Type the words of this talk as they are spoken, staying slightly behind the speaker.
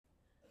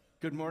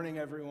Good morning,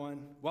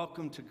 everyone.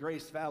 Welcome to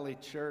Grace Valley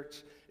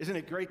Church. Isn't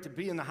it great to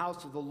be in the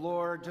house of the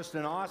Lord? Just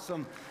an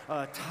awesome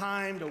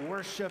time to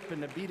worship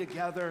and to be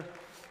together.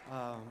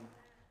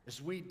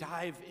 As we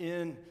dive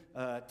in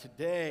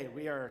today,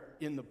 we are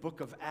in the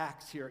book of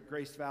Acts here at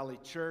Grace Valley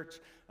Church.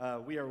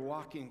 We are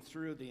walking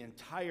through the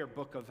entire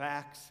book of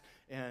Acts,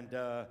 and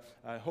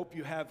I hope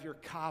you have your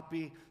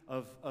copy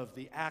of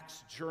the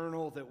Acts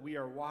journal that we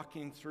are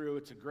walking through.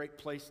 It's a great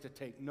place to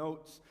take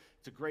notes.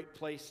 It's a great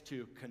place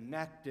to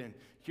connect and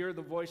hear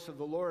the voice of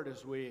the Lord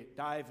as we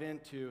dive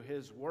into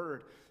His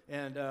Word.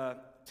 And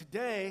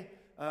today,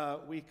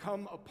 we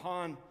come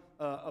upon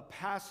a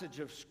passage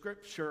of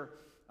Scripture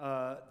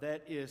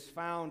that is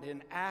found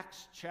in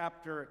Acts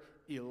chapter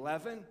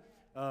 11.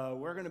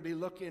 We're going to be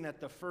looking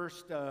at the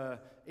first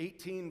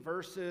 18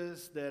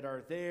 verses that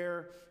are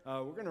there.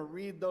 We're going to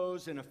read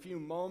those in a few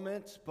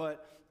moments,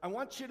 but I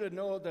want you to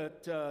know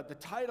that the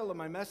title of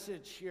my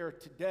message here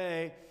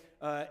today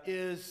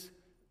is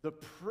The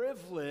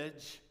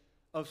Privilege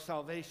of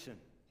Salvation.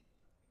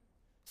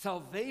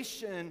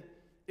 Salvation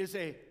is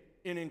an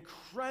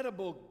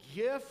incredible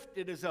gift.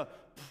 It is a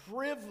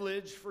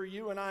privilege for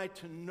you and I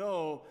to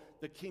know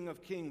the King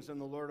of Kings and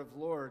the Lord of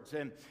Lords.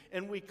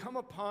 And we come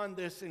upon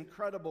this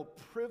incredible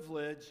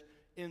privilege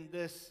in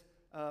this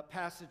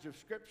passage of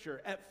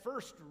Scripture. At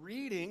first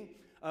reading,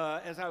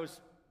 as I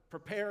was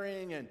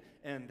preparing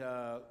and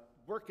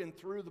working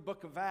through the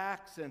book of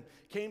Acts and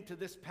came to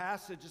this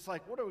passage, it's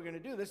like, what are we going to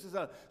do? This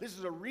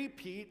is a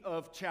repeat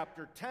of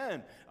chapter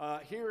 10.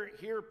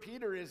 Here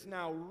Peter is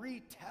now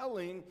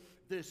retelling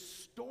this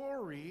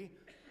story,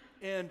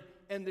 and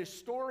this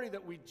story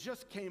that we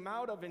just came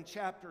out of in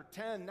chapter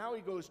 10. Now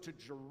he goes to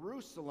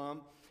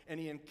Jerusalem and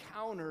he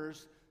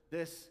encounters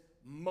this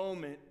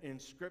moment in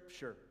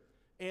Scripture.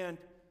 And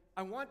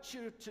I want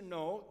you to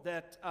know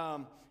that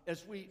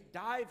as we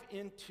dive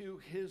into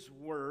His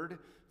Word,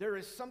 there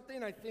is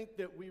something I think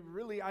that we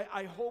really,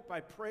 I hope,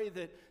 I pray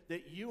that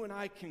you and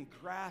I can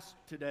grasp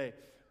today.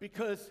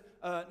 Because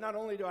not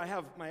only do I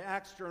have my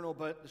Acts journal,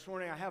 but this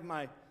morning I have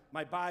my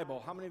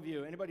Bible. How many of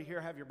you, anybody here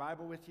have your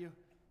Bible with you?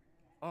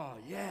 Oh,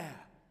 yeah.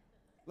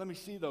 Let me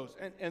see those.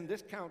 And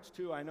this counts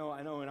too, I know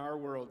in our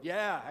world.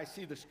 Yeah, I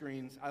see the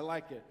screens. I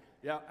like it.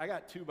 Yeah, I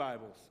got 2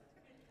 Bibles.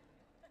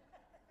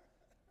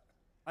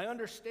 I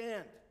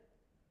understand.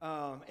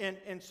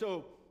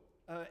 So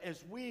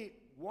as we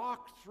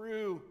walk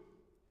through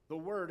the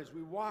Word, as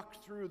we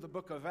walk through the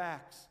book of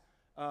Acts,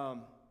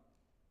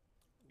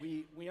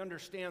 we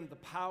understand the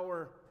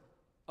power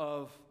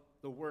of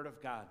the Word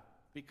of God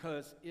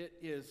because it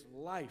is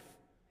life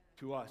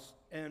to us.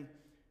 And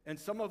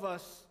some of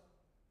us,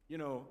 you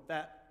know,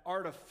 that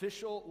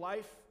artificial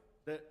life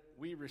that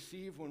we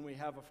receive when we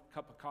have a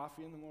cup of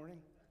coffee in the morning.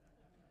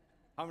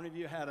 How many of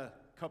you had a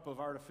cup of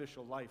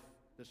artificial life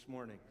this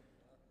morning?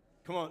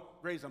 Come on,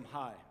 raise them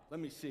high. Let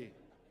me see.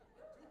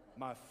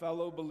 My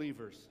fellow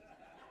believers.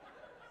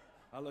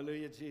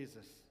 Hallelujah,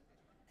 Jesus.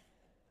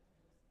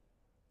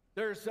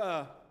 There's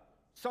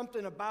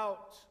something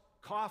about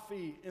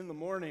coffee in the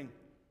morning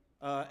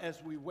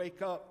as we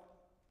wake up.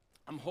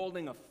 I'm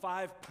holding a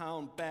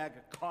 5-pound bag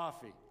of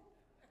coffee.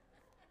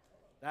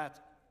 That's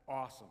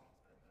awesome.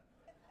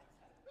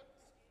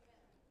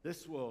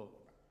 This will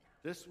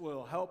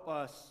help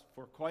us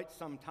for quite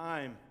some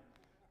time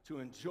to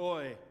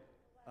enjoy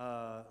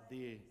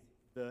the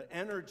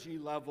energy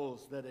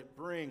levels that it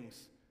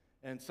brings.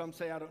 And some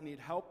say, I don't need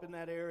help in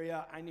that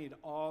area. I need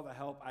all the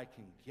help I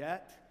can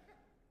get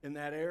in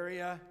that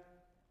area.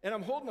 And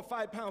I'm holding a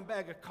 5-pound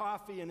bag of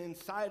coffee, and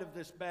inside of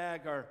this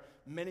bag are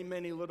many,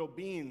 many little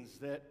beans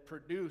that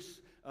produce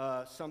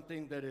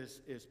something that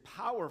is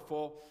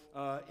powerful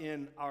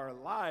in our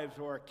lives,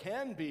 or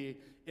can be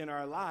in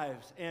our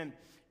lives. And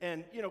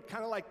you know,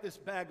 kind of like this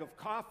bag of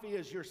coffee,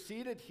 as you're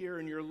seated here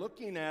and you're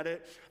looking at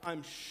it,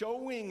 I'm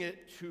showing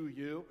it to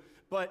you.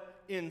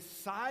 But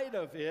inside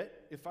of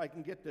it, if I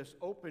can get this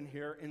open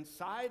here,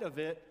 inside of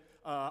it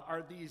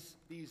are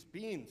these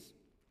beans.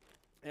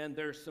 And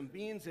there's some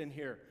beans in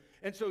here.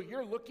 And so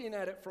you're looking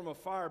at it from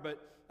afar, but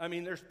I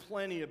mean, there's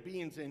plenty of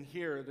beans in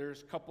here.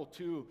 There's a couple,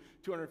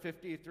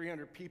 250,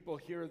 300 people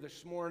here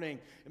this morning.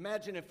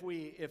 Imagine if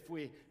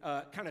we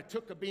kind of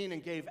took a bean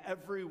and gave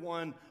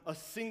everyone a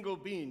single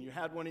bean. You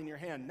had one in your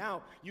hand.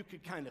 Now you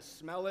could kind of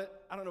smell it.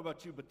 I don't know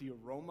about you, but the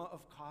aroma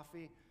of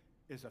coffee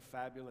is a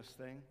fabulous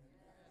thing.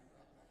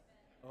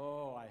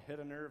 Oh, I hit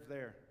a nerve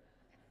there.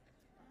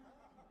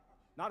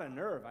 Not a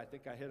nerve. I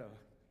think I hit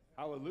a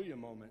hallelujah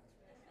moment.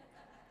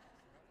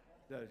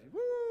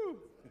 Woo!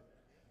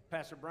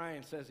 Pastor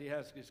Brian says he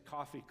has his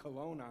coffee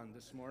cologne on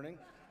this morning.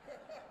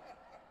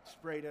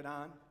 Sprayed it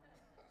on.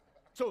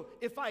 So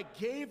if I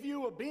gave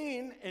you a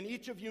bean and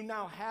each of you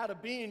now had a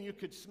bean, you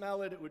could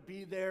smell it. It would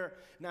be there.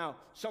 Now,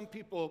 some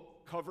people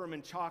cover them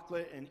in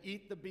chocolate and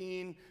eat the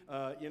bean.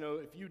 You know,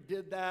 if you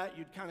did that,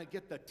 you'd kind of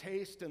get the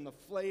taste and the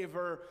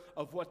flavor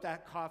of what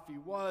that coffee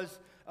was.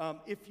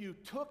 If you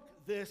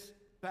took this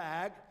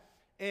bag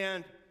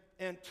and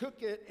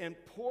took it and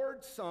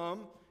poured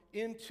some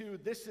into,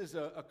 this is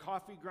a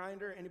coffee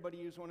grinder. Anybody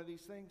use one of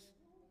these things?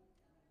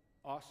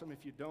 Awesome.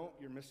 If you don't,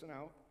 you're missing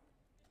out.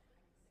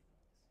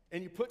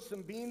 and you put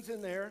some beans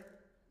in there,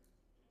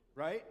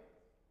 right?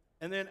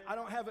 And then I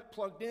don't have it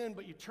plugged in,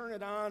 but you turn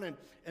it on,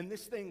 and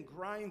this thing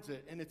grinds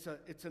it. And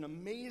it's an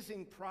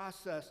amazing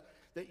process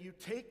that you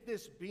take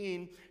this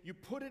bean, you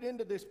put it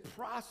into this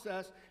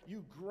process,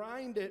 you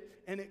grind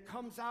it, and it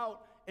comes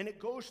out, and it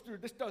goes through.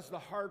 This does the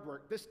hard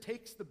work. This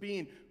takes the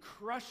bean,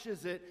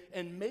 crushes it,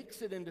 and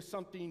makes it into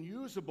something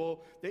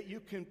usable that you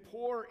can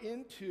pour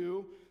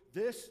into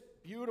this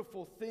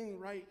beautiful thing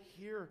right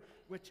here,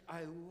 which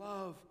I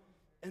love.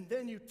 And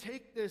then you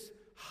take this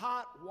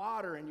hot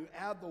water, and you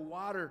add the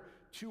water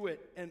to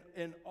it,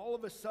 and all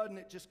of a sudden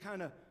it just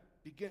kind of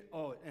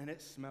and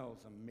it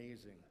smells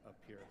amazing up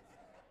here.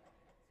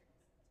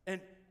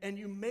 And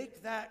you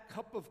make that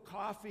cup of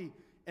coffee,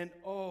 and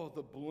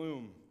the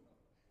bloom.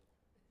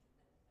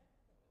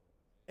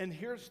 And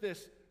here's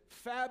this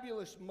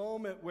fabulous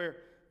moment where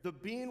the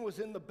bean was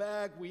in the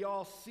bag. We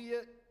all see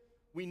it.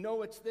 We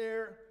know it's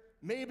there.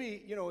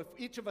 Maybe, if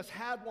each of us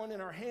had one in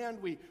our hand,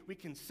 we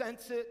can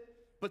sense it.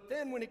 But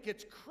then when it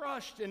gets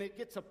crushed and it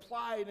gets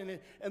applied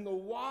and the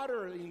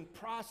watering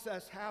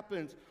process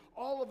happens,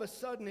 all of a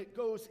sudden it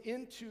goes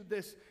into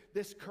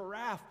this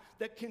carafe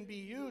that can be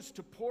used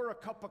to pour a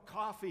cup of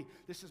coffee.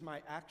 This is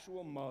my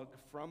actual mug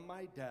from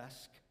my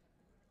desk,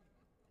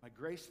 my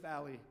Grace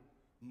Valley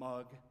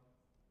mug.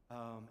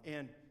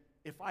 And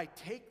if I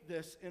take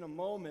this in a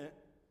moment,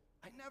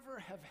 I never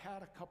have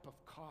had a cup of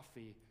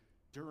coffee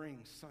during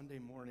Sunday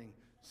morning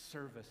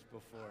service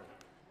before.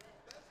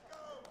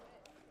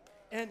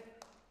 And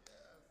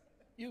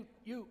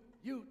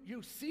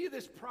you see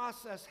this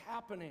process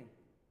happening.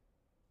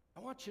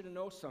 I want you to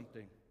know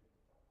something.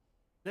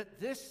 That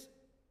this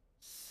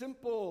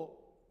simple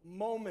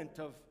moment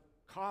of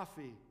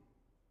coffee,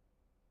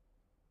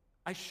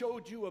 I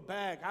showed you a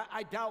bag.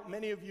 I doubt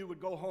many of you would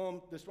go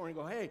home this morning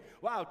and go, hey,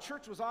 wow,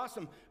 church was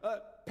awesome.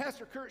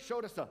 Pastor Kurt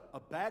showed us a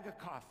bag of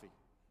coffee.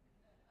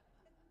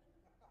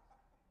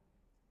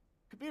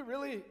 Could be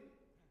really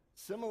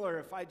similar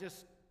if I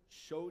just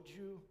showed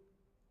you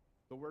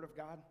the Word of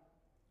God.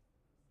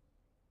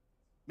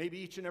 Maybe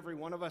each and every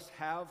one of us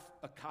have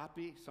a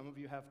copy. Some of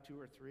you have 2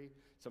 or 3.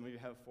 Some of you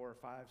have 4 or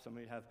 5. Some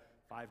of you have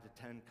 5 to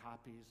 10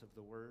 copies of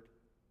the Word.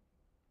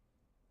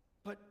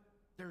 But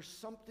there's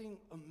something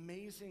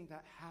amazing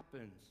that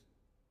happens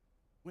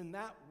when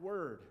that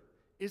Word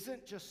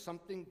isn't just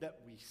something that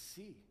we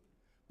see,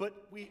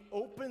 but we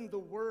open the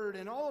Word,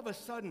 and all of a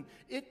sudden,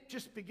 it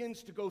just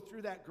begins to go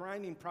through that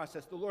grinding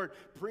process. The Lord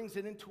brings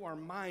it into our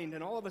mind,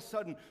 and all of a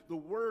sudden, the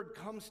Word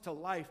comes to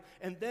life.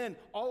 And then,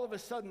 all of a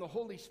sudden, the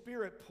Holy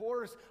Spirit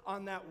pours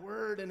on that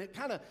Word, and it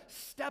kind of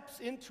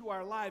steps into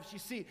our lives. You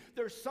see,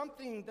 there's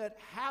something that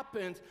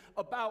happens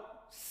about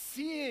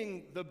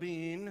seeing the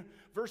bean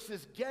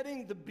versus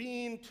getting the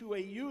bean to a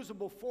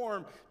usable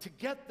form. To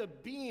get the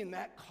bean,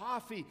 that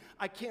coffee,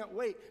 I can't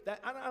wait.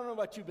 I don't know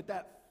about you, but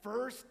that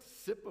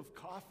first sip of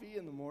coffee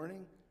in the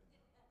morning,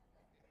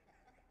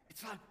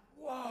 it's like,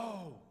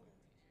 whoa,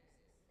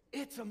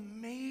 it's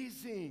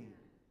amazing.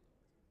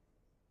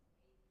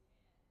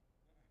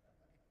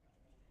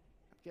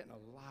 I'm getting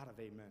a lot of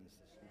amens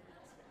this morning.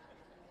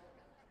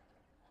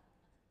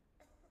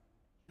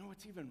 You know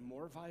what's even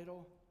more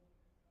vital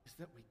is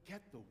that we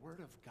get the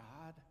Word of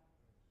God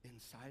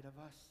inside of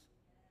us.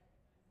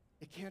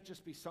 It can't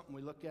just be something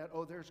we look at.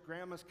 Oh, there's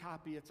Grandma's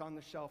copy. It's on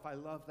the shelf. I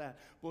love that.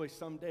 Boy,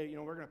 someday,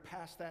 we're going to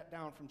pass that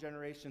down from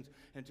generations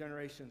and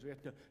generations. We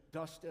have to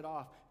dust it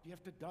off. Do you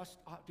have to dust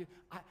off?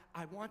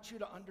 I want you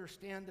to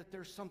understand that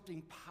there's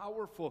something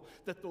powerful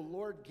that the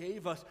Lord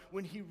gave us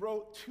when He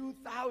wrote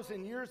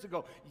 2,000 years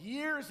ago,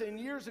 years and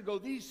years ago,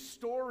 these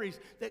stories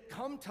that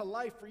come to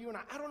life for you. And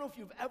I don't know if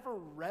you've ever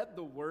read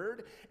the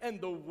Word,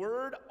 and the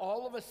Word,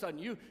 all of a sudden,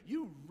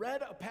 you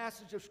read a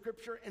passage of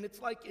Scripture, and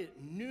it's like it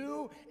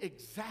knew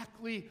exactly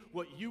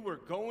what you were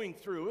going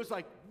through. It was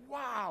like,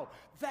 wow,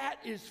 that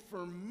is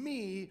for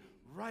me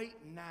right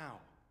now.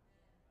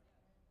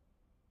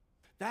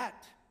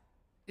 That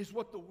is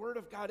what the Word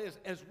of God is.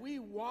 As we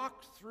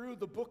walk through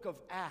the book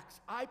of Acts,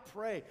 I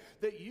pray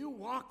that you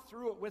walk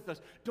through it with us.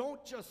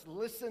 Don't just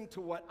listen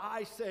to what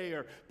I say,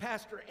 or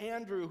Pastor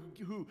Andrew,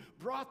 who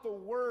brought the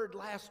Word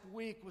last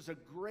week, was a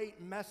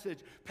great message.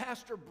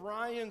 Pastor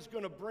Brian's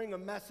going to bring a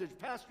message.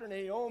 Pastor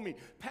Naomi,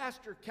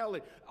 Pastor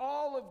Kelly,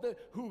 all of the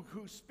who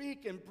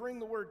speak and bring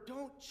the Word.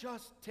 Don't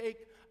just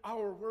take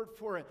our word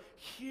for it.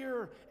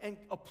 Hear and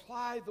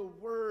apply the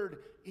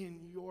Word in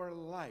your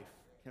life.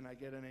 Can I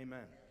get an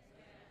amen?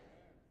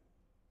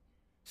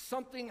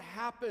 Something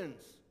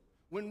happens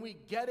when we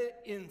get it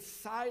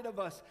inside of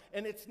us,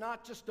 and it's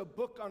not just a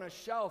book on a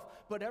shelf,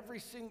 but every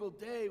single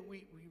day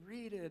we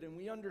read it and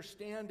we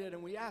understand it,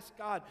 and we ask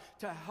God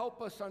to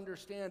help us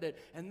understand it,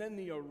 and then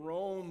the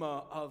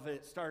aroma of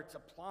it starts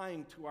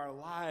applying to our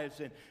lives,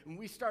 and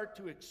we start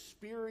to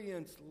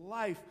experience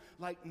life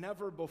like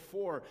never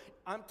before.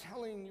 I'm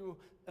telling you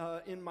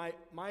in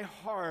my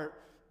heart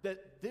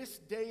that this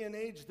day and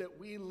age that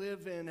we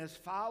live in as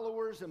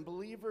followers and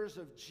believers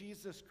of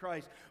Jesus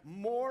Christ,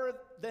 more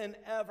than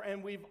ever,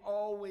 and we've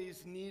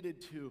always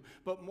needed to,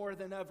 but more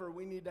than ever,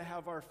 we need to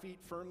have our feet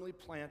firmly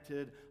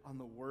planted on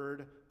the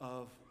Word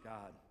of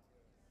God.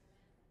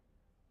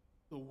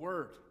 The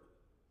Word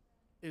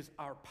is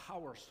our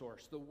power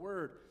source. The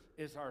Word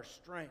is our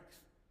strength.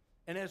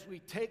 And as we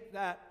take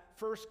that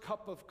first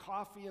cup of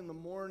coffee in the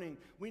morning,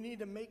 we need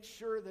to make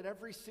sure that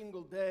every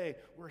single day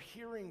we're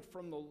hearing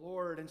from the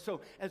Lord. And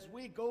so as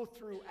we go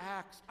through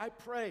Acts, I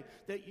pray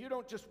that you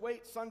don't just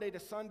wait Sunday to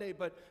Sunday,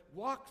 but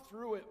walk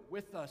through it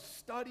with us,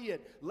 study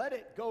it, let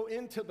it go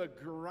into the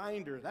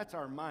grinder. That's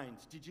our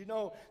minds. Did you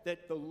know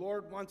that the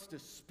Lord wants to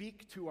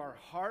speak to our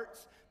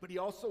hearts, but he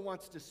also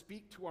wants to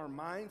speak to our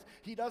minds?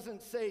 He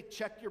doesn't say,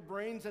 check your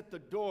brains at the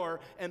door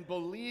and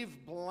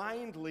believe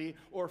blindly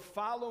or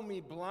follow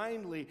me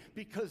blindly,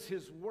 because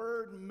his word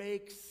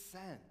makes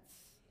sense.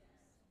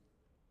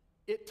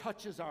 It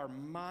touches our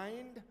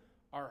mind,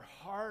 our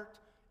heart,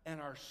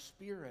 and our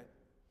spirit.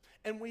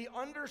 And we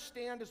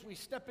understand as we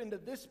step into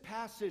this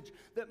passage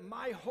that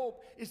my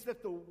hope is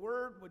that the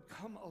word would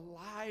come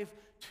alive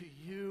to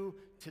you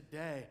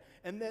today,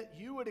 and that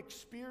you would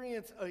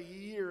experience a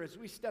year as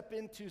we step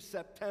into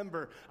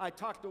September. I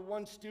talked to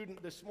one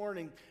student this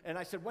morning, and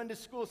I said, when does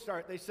school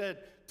start? They said,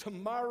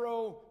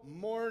 tomorrow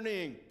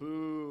morning.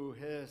 Boo,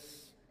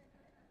 hiss.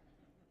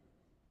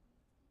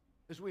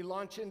 As we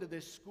launch into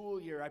this school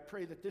year, I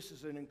pray that this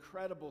is an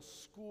incredible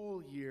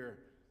school year,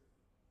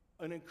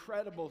 an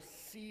incredible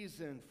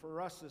season for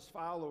us as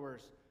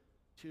followers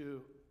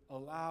to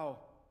allow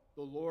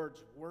the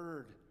Lord's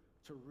word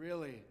to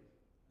really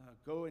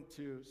go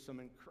into some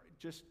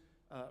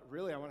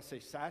really, I want to say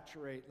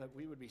saturate, that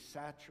we would be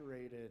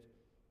saturated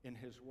in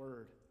his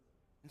word.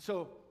 And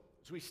so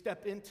as we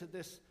step into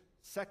this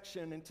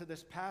section, into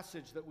this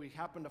passage that we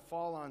happen to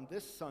fall on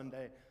this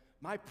Sunday,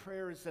 my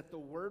prayer is that the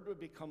word would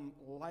become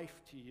life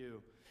to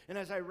you. And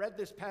as I read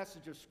this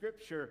passage of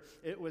Scripture,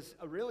 it was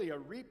really a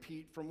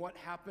repeat from what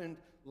happened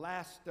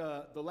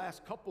the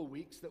last couple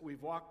weeks that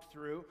we've walked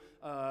through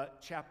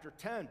chapter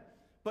 10.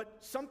 But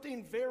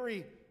something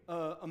very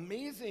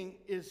amazing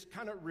is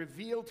kind of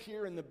revealed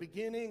here in the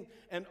beginning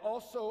and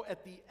also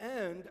at the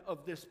end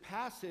of this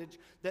passage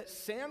that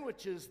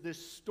sandwiches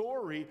this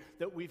story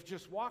that we've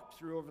just walked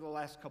through over the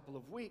last couple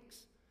of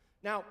weeks.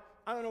 Now,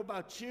 I don't know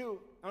about you,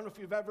 I don't know if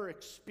you've ever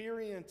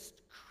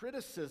experienced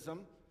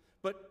criticism,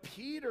 but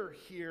Peter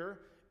here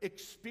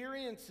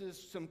experiences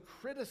some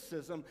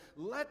criticism.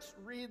 Let's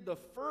read the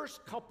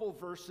first couple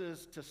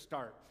verses to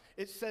start.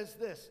 It says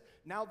this: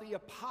 now the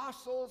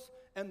apostles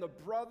and the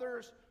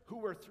brothers who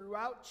were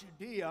throughout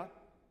Judea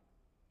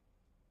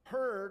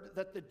heard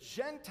that the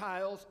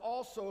Gentiles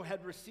also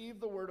had received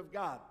the word of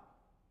God.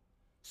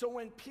 So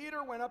when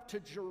Peter went up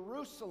to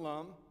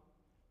Jerusalem,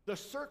 the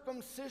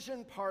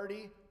circumcision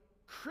party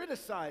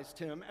criticized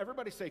him.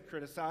 Everybody say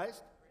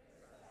criticized.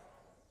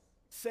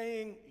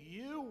 Saying,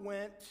 you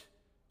went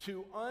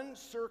to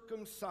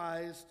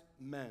uncircumcised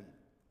men.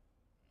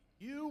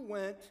 You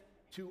went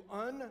to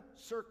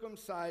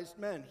uncircumcised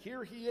men.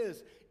 Here he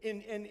is,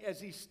 and as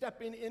he's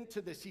stepping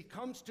into this, he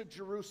comes to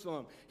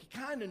Jerusalem. He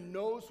kind of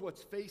knows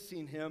what's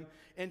facing him,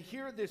 and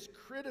here this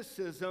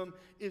criticism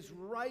is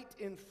right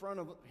in front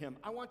of him.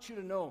 I want you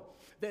to know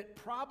that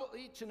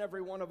probably each and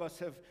every one of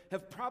us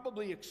have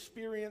probably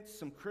experienced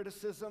some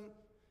criticism.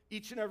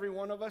 Each and every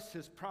one of us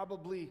has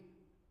probably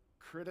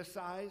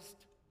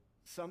criticized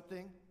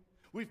something.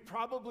 We've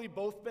probably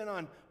both been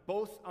on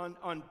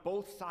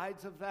both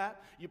sides of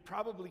that. You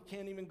probably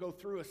can't even go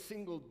through a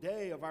single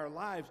day of our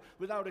lives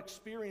without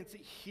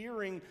experiencing,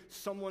 hearing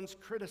someone's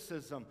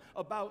criticism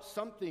about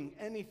something,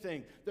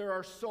 anything. There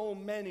are so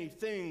many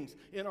things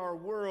in our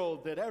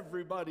world that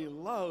everybody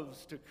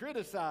loves to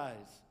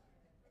criticize.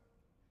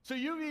 So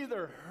you've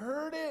either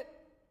heard it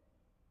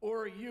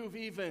or you've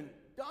even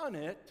done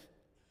it,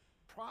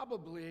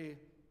 probably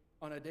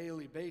on a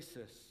daily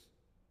basis.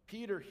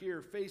 Peter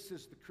here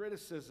faces the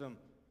criticism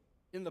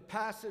in the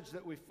passage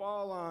that we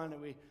fall on, and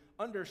we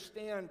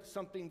understand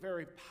something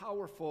very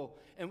powerful,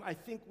 and I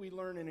think we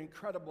learn an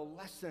incredible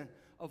lesson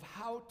of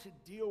how to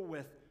deal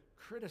with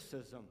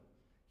criticism.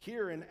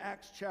 Here in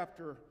Acts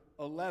chapter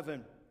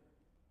 11,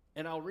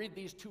 and I'll read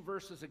these two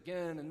verses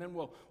again, and then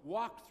we'll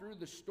walk through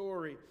the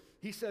story.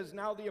 He says,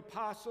 now the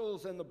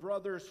apostles and the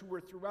brothers who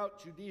were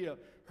throughout Judea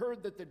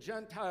heard that the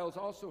Gentiles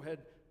also had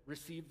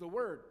received the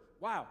word.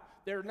 Wow,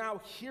 they're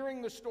now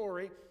hearing the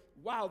story.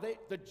 Wow,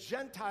 the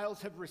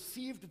Gentiles have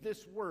received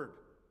this word.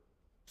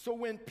 So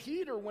when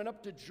Peter went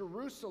up to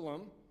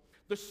Jerusalem,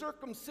 the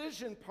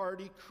circumcision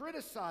party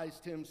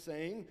criticized him,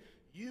 saying,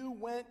 you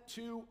went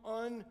to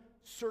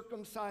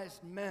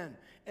uncircumcised men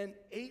and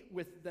ate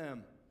with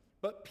them.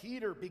 But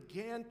Peter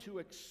began to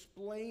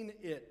explain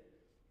it,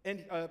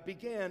 and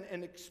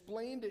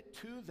explained it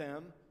to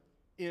them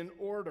in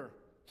order.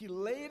 He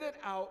laid it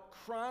out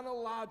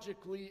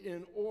chronologically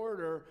in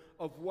order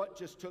of what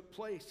just took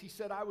place. He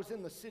said, I was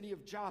in the city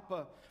of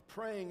Joppa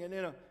praying, and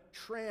in a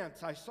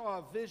trance I saw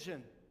a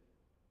vision,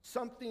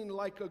 something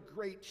like a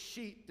great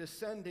sheet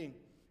descending,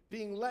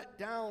 being let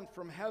down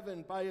from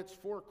heaven by its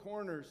four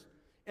corners,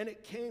 and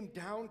it came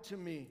down to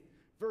me.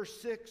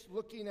 Verse 6,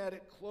 looking at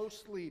it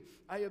closely,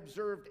 I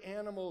observed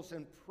animals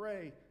and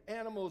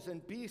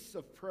beasts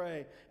of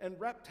prey, and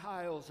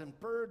reptiles and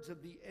birds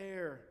of the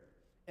air.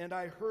 And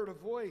I heard a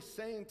voice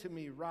saying to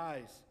me,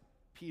 rise,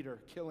 Peter,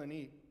 kill and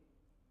eat.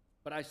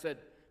 But I said,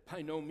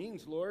 by no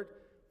means, Lord,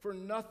 for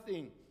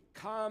nothing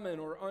common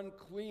or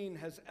unclean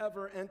has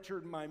ever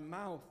entered my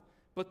mouth.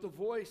 But the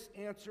voice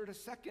answered a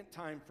second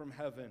time from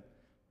heaven,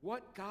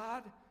 what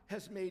God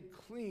has made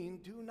clean,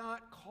 do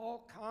not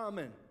call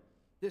common.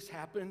 This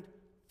happened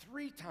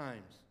 3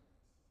 times.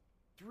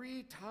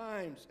 3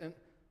 times, and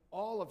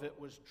all of it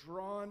was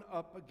drawn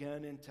up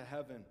again into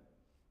heaven.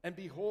 And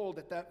behold,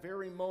 at that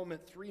very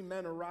moment, 3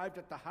 men arrived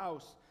at the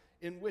house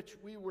in which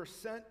we were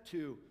sent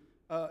to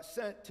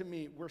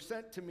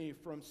me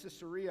from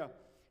Caesarea.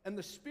 And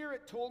the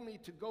Spirit told me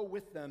to go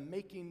with them,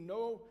 making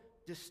no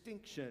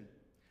distinction.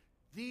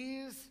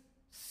 These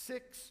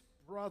 6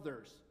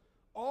 brothers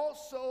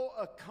also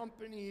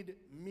accompanied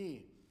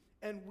me,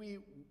 and we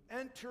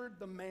entered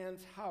the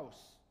man's house.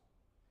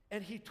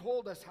 And he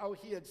told us how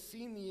he had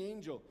seen the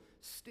angel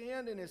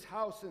stand in his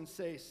house and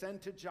say,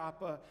 send to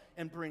Joppa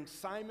and bring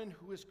Simon,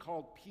 who is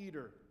called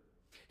Peter.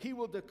 He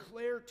will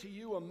declare to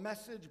you a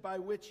message by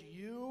which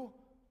you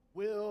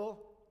will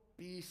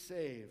be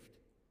saved,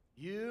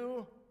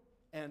 you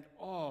and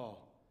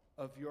all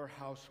of your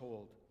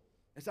household.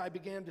 As I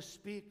began to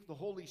speak, the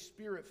Holy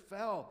Spirit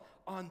fell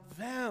on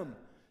them,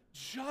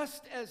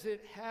 just as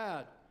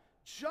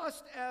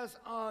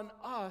on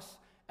us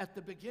at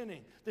the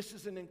beginning. This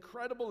is an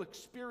incredible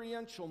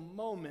experiential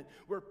moment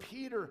where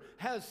Peter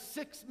has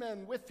 6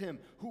 men with him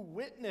who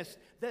witnessed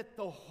that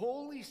the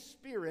Holy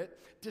Spirit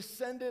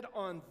descended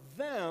on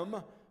them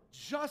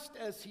just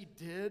as he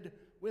did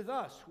with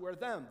us. Who are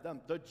them?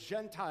 The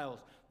Gentiles,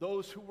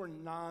 those who were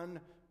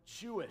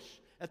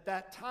non-Jewish. At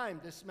that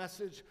time, this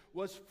message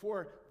was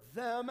for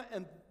them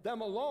and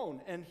them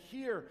alone. And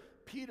here,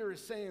 Peter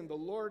is saying the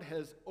Lord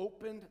has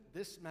opened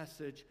this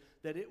message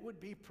that it would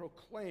be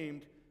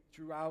proclaimed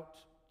throughout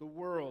the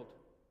world.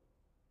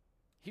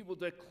 He will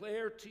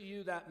declare to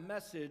you that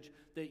message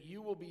that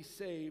you will be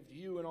saved,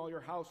 you and all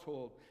your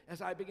household.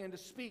 As I began to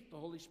speak, the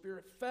Holy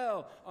Spirit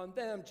fell on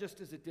them just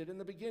as it did in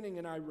the beginning,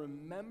 and I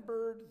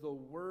remembered the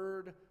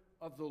word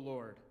of the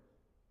Lord,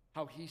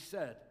 how he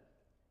said,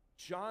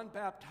 John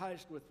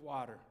baptized with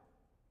water,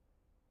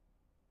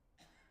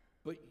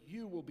 but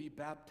you will be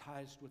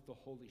baptized with the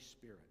Holy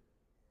Spirit.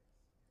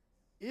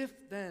 If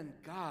then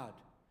God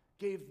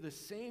gave the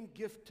same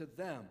gift to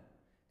them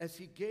as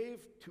he gave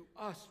to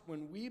us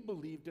when we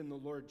believed in the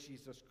Lord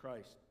Jesus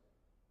Christ,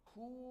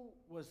 who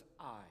was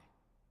I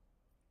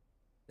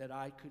that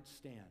I could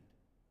stand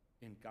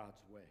in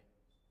God's way?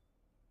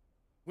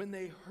 When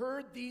they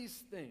heard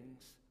these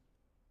things,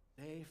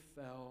 they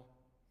fell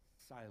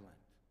silent,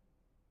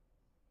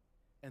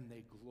 and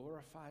they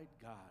glorified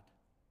God,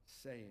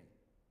 saying,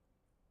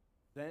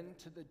 then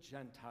to the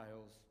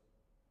Gentiles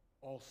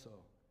also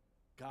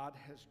God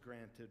has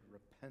granted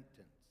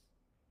repentance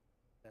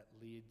that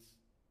leads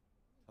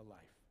to life.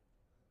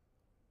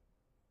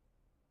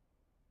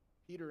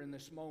 Peter, in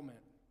this moment,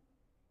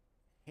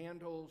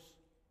 handles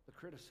the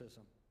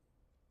criticism.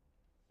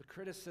 The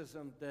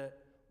criticism that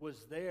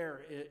was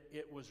there,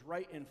 it was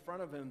right in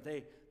front of him.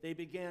 They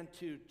began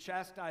to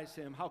chastise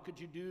him. How could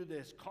you do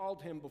this?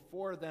 Called him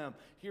before them.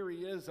 Here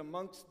he is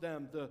amongst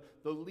them, the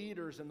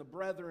leaders and the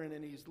brethren,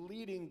 and he's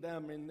leading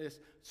them in this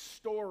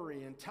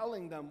story and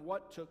telling them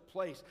what took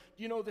place.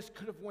 You know, this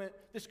could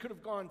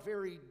have gone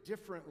very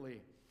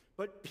differently.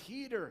 But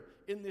Peter,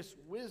 in this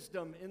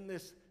wisdom, in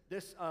this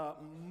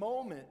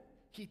moment,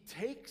 he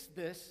takes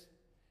this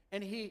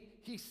and he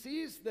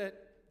sees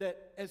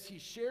that as he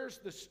shares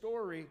the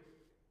story,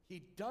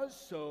 he does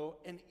so,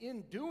 and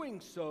in doing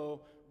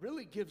so,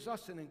 really gives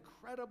us an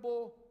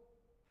incredible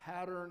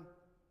pattern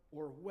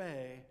or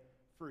way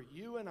for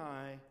you and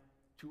I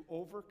to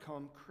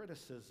overcome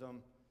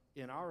criticism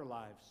in our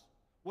lives.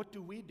 What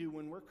do we do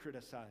when we're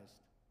criticized?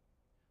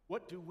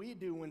 What do we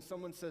do when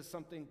someone says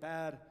something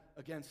bad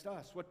against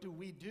us? What do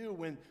we do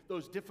when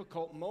those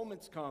difficult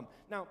moments come?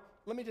 Now,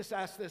 let me just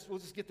ask this. We'll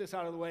just get this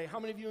out of the way. How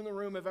many of you in the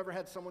room have ever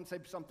had someone say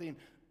something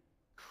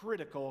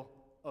critical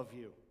of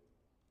you?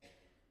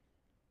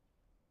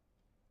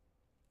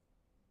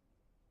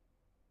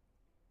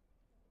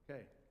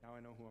 Okay, now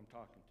I know who I'm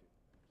talking to.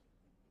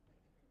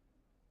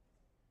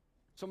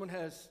 Someone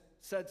has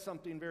said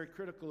something very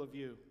critical of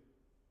you.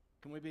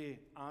 Can we be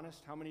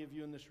honest? How many of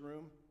you in this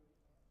room,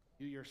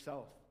 you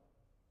yourself,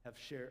 have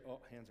shared,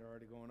 hands are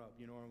already going up,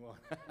 you know where I'm going.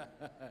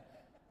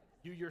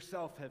 You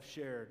yourself have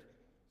shared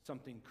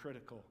something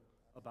critical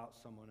about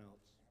someone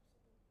else,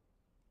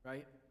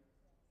 right?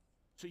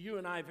 So you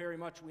and I very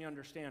much, we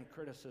understand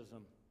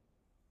criticism.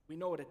 We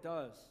know what it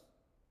does.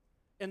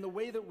 And the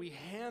way that we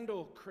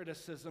handle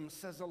criticism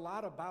says a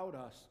lot about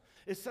us.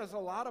 It says a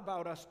lot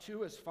about us,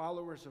 too, as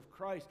followers of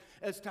Christ,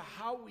 as to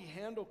how we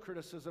handle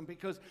criticism,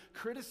 because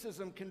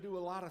criticism can do a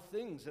lot of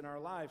things in our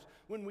lives.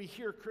 When we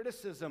hear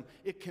criticism,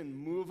 it can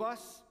move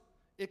us,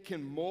 it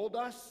can mold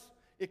us,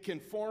 it can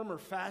form or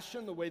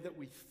fashion the way that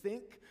we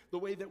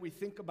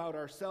think about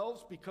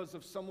ourselves because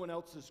of someone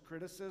else's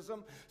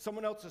criticism.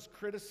 Someone else's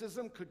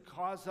criticism could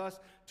cause us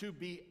to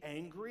be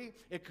angry.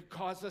 It could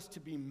cause us to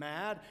be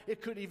mad.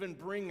 It could even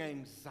bring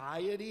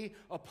anxiety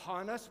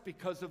upon us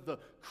because of the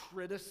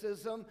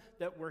criticism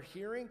that we're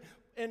hearing.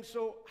 And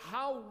so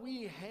how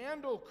we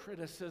handle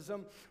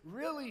criticism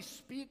really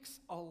speaks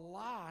a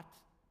lot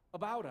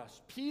about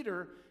us.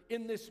 Peter,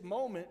 in this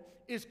moment,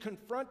 is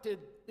confronted.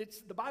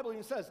 The Bible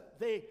even says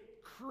they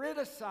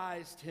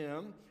criticized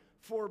him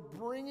for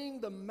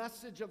bringing the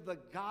message of the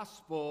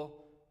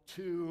gospel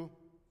to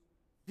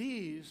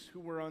these who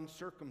were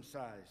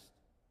uncircumcised.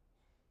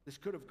 This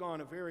could have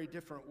gone a very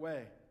different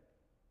way.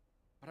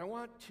 But I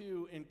want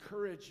to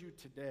encourage you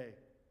today.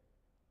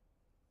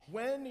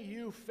 When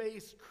you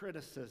face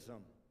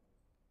criticism,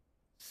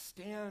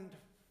 stand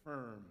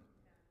firm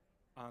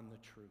on the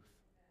truth.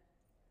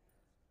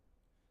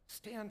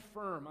 Stand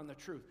firm on the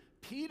truth.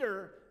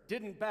 Peter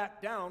didn't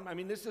back down. I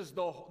mean, this is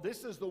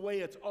the way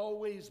it's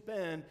always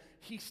been.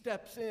 He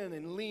steps in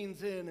and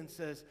leans in and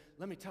says,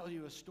 let me tell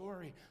you a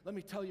story. Let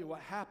me tell you what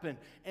happened.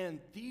 And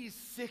these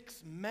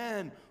 6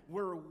 men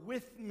were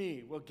with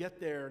me. We'll get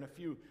there in a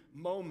few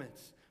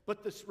moments.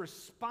 But this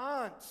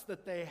response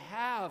that they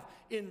have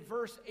in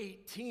verse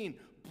 18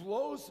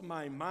 blows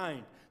my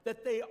mind.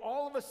 That they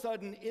all of a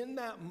sudden in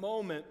that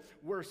moment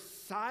were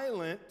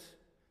silent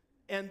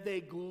and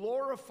they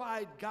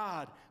glorified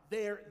God.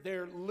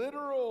 Their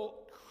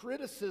literal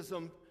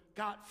criticism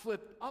got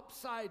flipped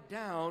upside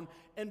down,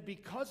 and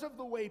because of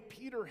the way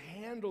Peter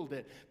handled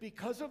it,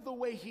 because of the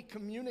way he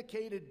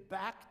communicated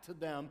back to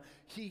them,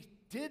 he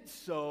did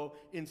so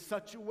in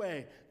such a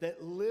way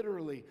that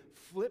literally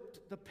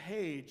flipped the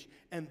page,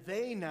 and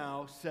they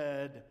now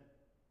said,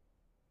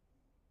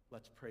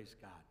 let's praise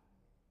God.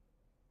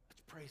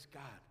 Let's praise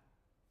God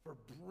for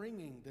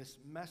bringing this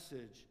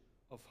message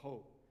of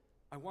hope.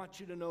 I want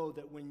you to know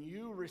that when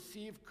you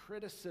receive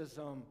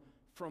criticism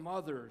from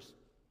others,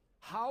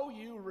 how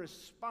you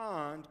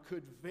respond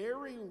could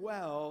very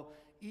well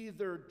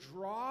either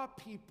draw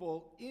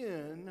people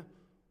in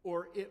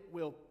or it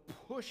will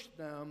push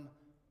them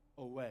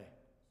away.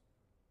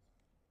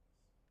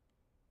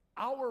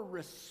 Our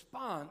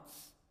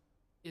response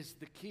is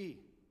the key.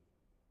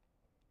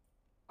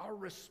 Our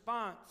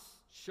response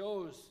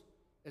shows,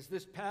 as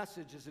this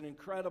passage is an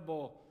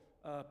incredible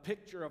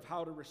picture of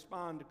how to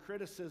respond to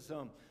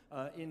criticism.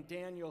 In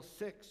Daniel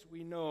 6,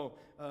 we know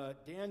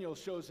Daniel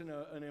shows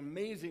an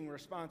amazing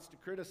response to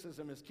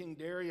criticism as King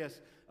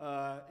Darius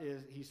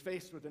he's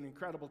faced with an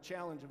incredible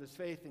challenge of his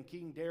faith, and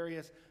King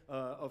Darius,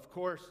 of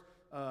course,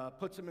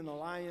 puts him in the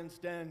lion's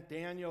den.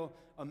 Daniel,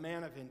 a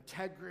man of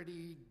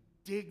integrity,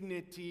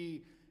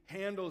 dignity,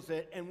 handles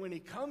it, and when he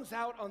comes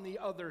out on the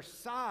other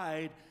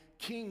side,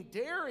 King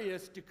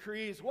Darius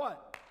decrees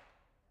what?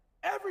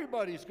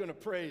 Everybody's going to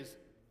praise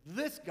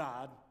this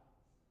God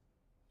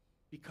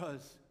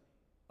because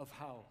of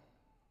how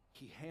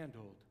he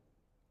handled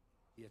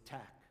the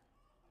attack,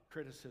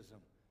 criticism,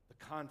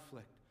 the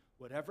conflict,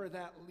 whatever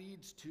that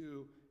leads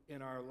to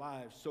in our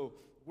lives. So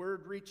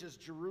word reaches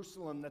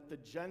Jerusalem that the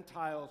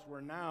Gentiles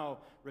were now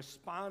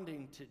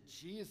responding to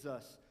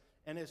Jesus.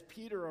 And as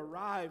Peter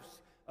arrives,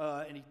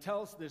 and he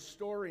tells this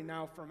story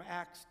now from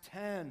Acts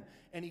 10,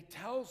 and he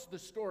tells the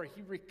story,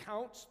 he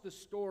recounts the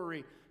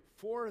story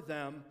for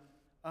them.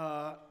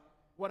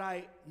 What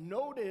I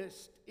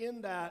noticed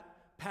in that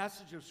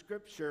passage of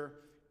Scripture,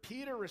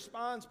 Peter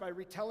responds by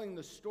retelling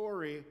the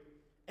story,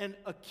 and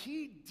a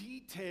key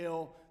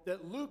detail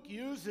that Luke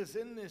uses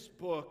in this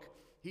book,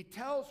 he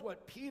tells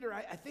what Peter,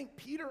 I think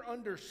Peter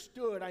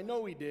understood, I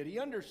know he did, he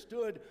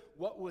understood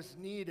what was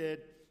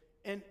needed.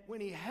 And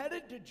when he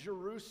headed to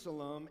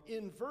Jerusalem,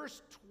 in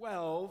verse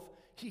 12,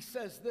 he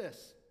says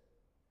this,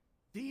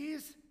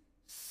 "These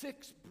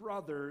 6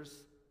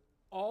 brothers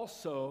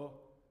also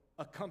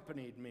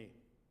accompanied me."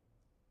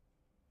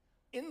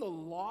 In the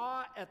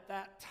law at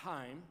that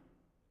time,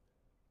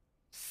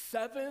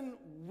 7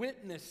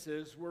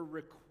 witnesses were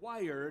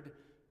required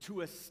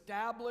to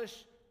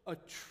establish a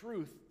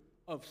truth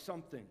of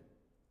something.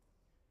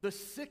 The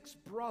 6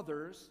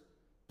 brothers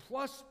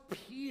plus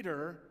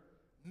Peter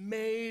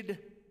made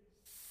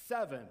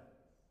 7.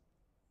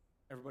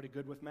 Everybody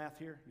good with math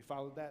here? You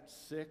followed that?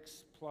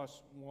 6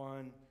 plus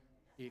 1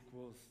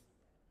 equals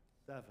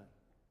 7.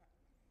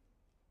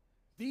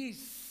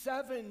 These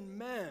 7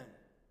 men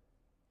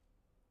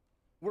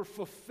were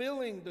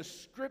fulfilling the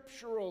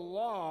scriptural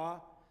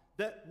law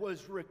that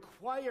was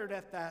required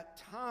at that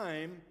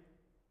time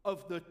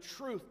of the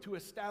truth, to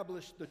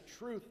establish the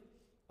truth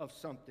of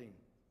something.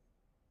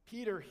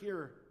 Peter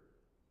here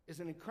is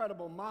an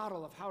incredible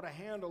model of how to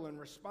handle and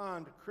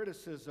respond to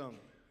criticism,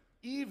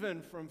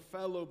 even from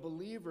fellow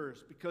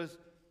believers, because,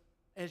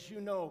 as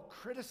you know,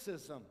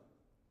 criticism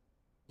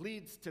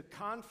leads to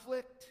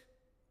conflict,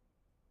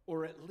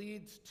 or it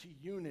leads to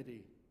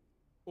unity,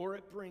 or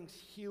it brings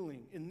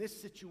healing. In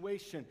this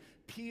situation,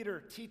 Peter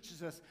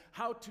teaches us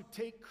how to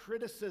take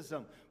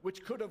criticism,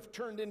 which could have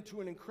turned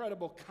into an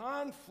incredible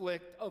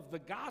conflict of the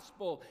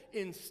gospel.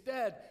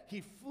 Instead,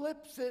 he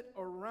flips it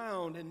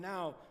around, and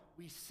now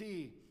we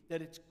see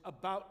that it's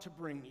about to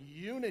bring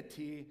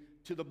unity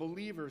to the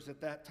believers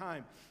at that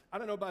time. I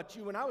don't know about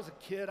you, when I was a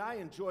kid, I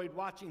enjoyed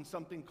watching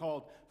something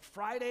called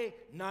Friday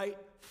Night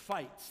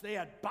Fights. They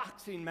had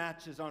boxing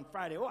matches on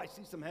Friday. Oh, I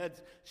see some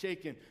heads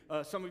shaking.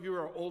 Some of you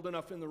are old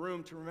enough in the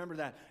room to remember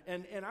that.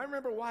 And I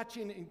remember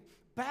watching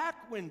back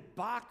when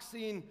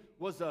boxing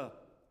was a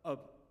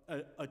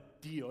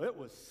deal. It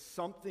was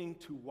something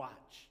to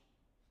watch.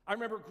 I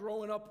remember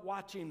growing up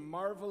watching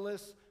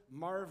Marvelous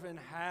Marvin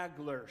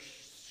Hagler,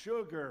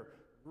 Sugar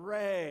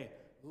Ray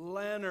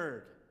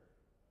Leonard,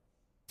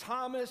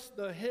 Thomas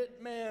the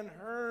Hitman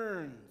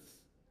Hearns,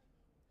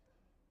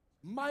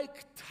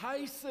 Mike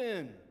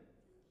Tyson.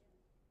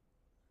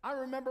 I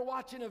remember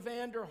watching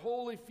Evander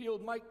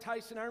Holyfield, Mike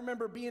Tyson. I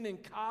remember being in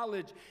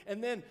college,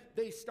 and then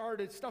they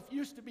started, stuff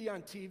used to be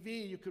on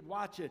TV, you could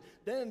watch it.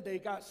 Then they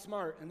got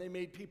smart, and they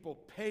made people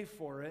pay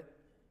for it.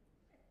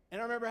 And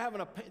I remember having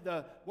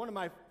one of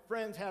my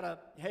friends had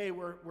hey,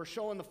 we're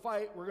showing the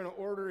fight, we're going to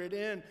order it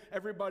in.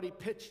 Everybody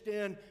pitched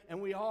in,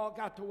 and we all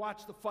got to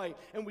watch the fight.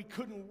 And we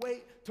couldn't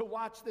wait to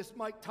watch this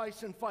Mike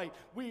Tyson fight.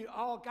 We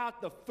all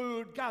got the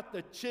food, got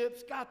the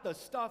chips, got the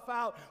stuff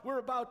out. We're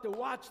about to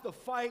watch the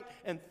fight,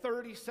 and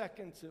 30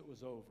 seconds it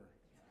was over.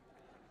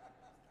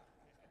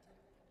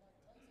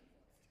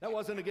 That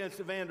wasn't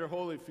against Evander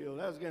Holyfield.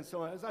 That was against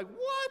someone. I was like,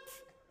 what?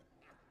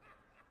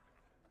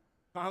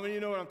 How many of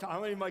you know what I'm talking?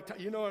 How many Mike?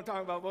 You know what I'm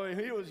talking about? Boy,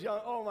 he was young.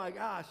 Oh my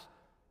gosh.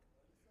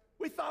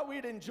 We thought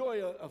we'd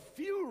enjoy a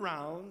few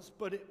rounds,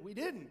 but we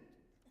didn't.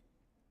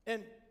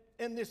 And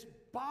this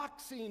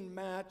boxing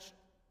match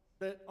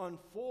that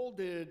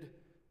unfolded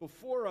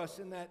before us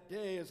in that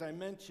day, as I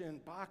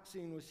mentioned,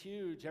 boxing was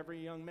huge.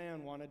 Every young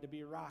man wanted to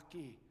be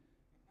Rocky.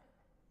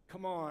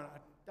 Come on,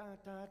 we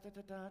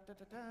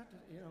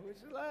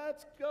said,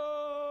 let's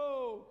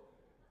go.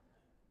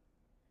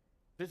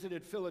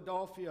 Visited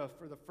Philadelphia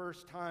for the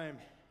first time,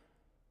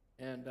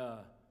 and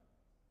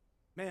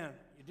man,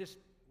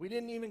 we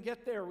didn't even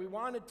get there. We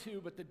wanted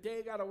to, but the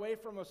day got away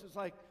from us. It's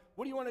like,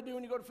 what do you want to do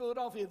when you go to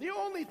Philadelphia? The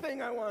only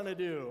thing I want to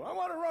do, I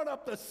want to run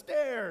up the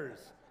stairs.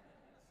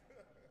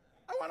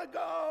 I want to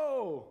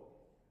go.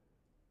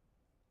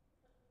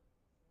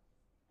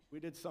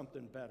 We did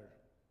something better.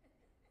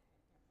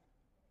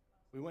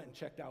 We went and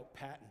checked out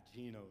Pat and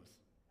Gino's.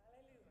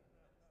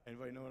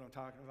 Anybody know what I'm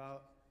talking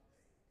about?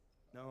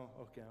 No?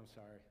 Okay, I'm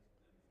sorry.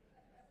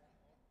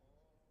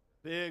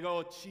 Big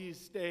old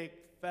cheesesteak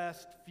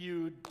fest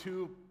feud,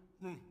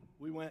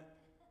 we went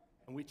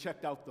and we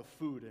checked out the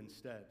food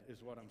instead,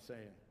 is what I'm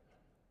saying.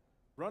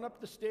 Run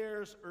up the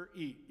stairs or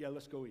eat? Yeah,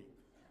 let's go eat.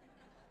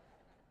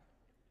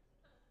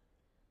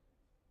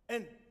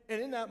 And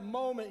in that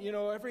moment, you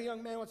know, every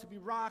young man wants to be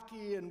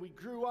Rocky, and we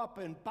grew up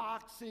in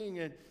boxing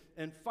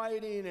and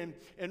fighting,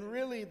 and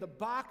really the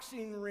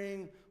boxing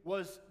ring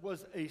was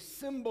a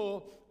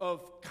symbol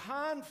of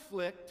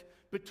conflict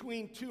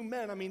between two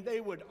men. I mean,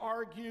 they would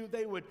argue,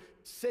 they would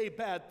say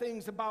bad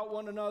things about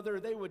one another,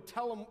 they would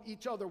tell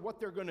each other what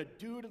they're going to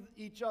do to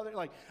each other,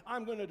 like,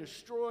 I'm going to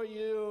destroy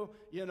you,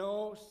 you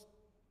know.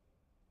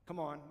 Come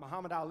on,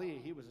 Muhammad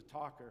Ali, he was a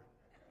talker.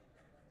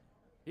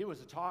 He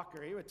was a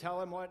talker. He would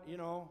tell him what, you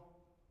know,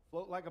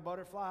 float like a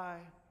butterfly.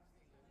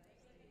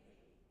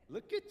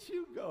 Look at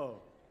you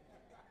go.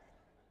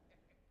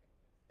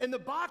 And the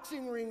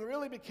boxing ring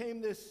really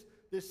became this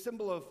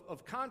symbol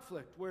of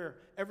conflict where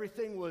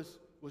everything was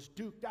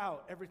duked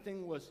out,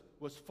 everything was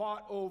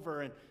fought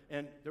over,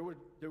 and there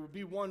would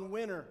be one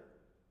winner.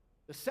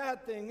 The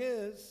sad thing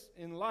is,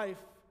 in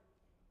life,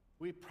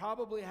 we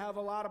probably have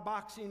a lot of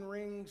boxing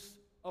rings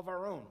of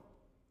our own,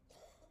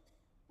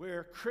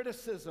 where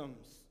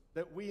criticisms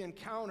that we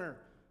encounter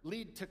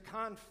lead to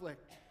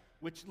conflict,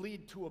 which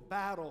lead to a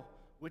battle,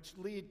 which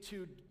lead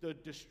to the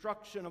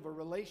destruction of a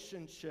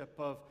relationship,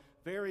 of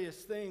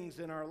various things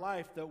in our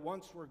life that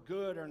once were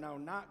good are now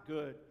not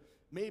good.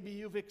 Maybe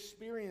you've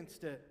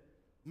experienced it.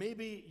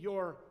 Maybe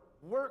your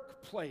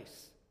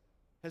workplace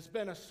has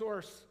been a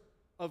source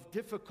of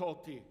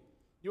difficulty.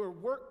 Your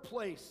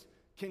workplace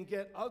can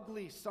get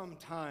ugly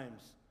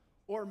sometimes.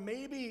 Or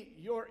maybe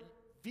your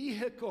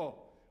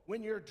vehicle,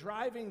 when you're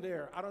driving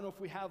there, I don't know if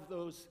we have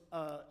those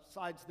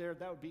slides there,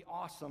 that would be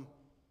awesome.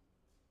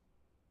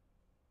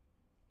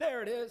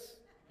 There it is,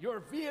 your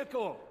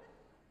vehicle.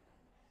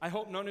 I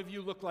hope none of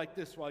you look like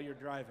this while you're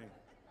driving.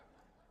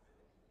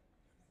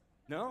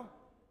 No?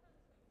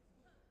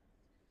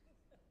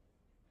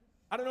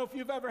 I don't know if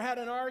you've ever had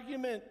an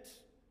argument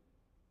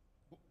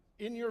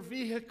in your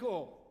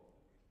vehicle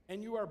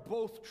and you are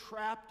both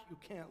trapped, you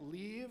can't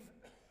leave,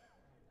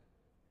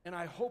 and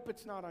I hope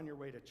it's not on your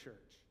way to church.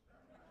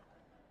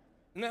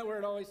 Isn't that where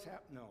it always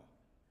happens? No.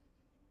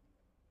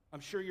 I'm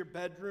sure your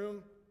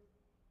bedroom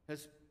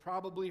has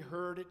probably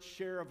heard its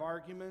share of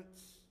arguments.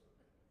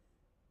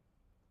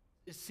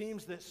 It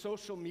seems that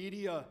social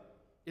media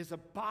is a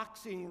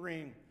boxing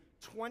ring,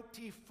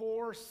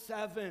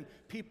 24/7,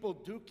 people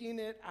duking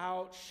it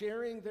out,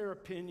 sharing their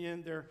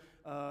opinion, their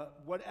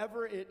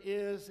whatever it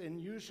is,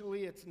 and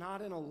usually it's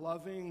not in a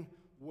loving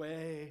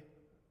way.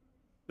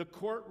 The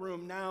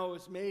courtroom now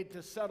is made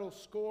to settle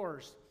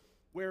scores,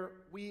 where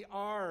we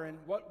are and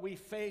what we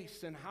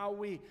face and how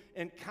we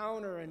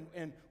encounter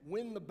and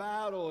win the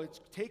battle. It's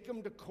take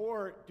them to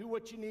court, do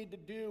what you need to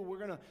do. We're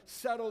going to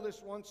settle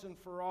this once and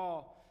for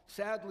all.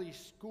 Sadly,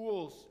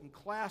 schools and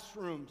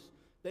classrooms,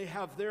 they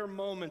have their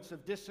moments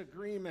of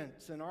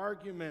disagreements and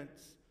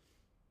arguments.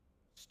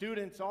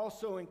 Students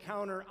also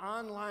encounter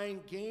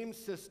online game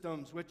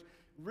systems, which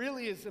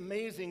really is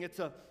amazing. It's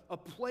a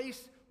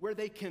place where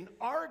they can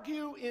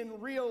argue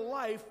in real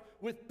life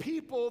with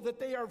people that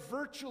they are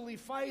virtually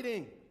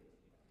fighting.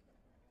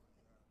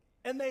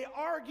 And they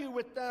argue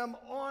with them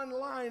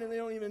online, and they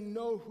don't even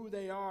know who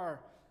they are.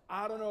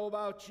 I don't know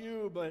about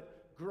you,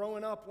 but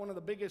growing up, one of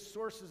the biggest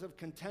sources of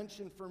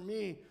contention for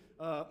me,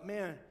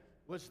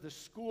 was the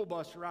school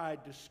bus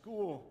ride to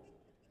school.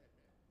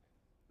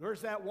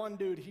 Where's that one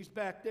dude? He's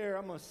back there.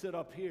 I'm going to sit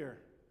up here.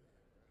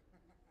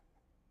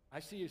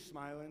 I see you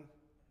smiling.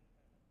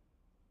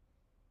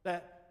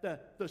 That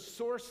the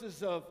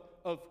sources of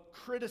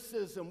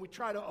criticism, we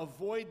try to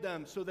avoid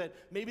them so that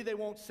maybe they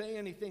won't say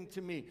anything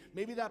to me.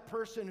 Maybe that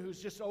person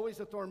who's just always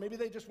a thorn, maybe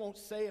they just won't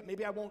say it.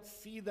 Maybe I won't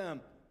see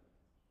them.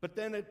 But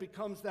then it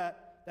becomes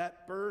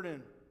that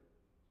burden.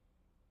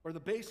 Or the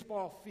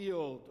baseball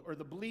field, or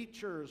the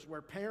bleachers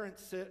where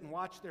parents sit and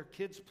watch their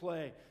kids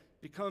play,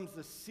 becomes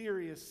the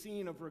serious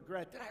scene of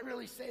regret. Did I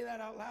really say that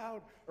out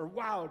loud? Or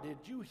wow, did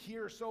you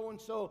hear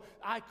so-and-so?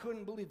 I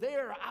couldn't believe. They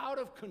are out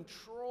of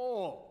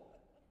control.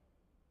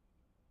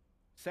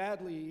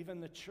 Sadly,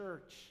 even the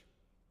church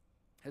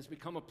has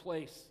become a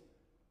place,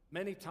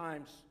 many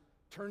times,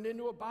 turned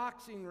into a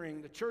boxing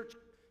ring. The church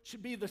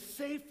should be the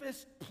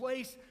safest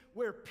place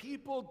where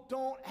people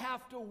don't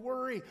have to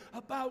worry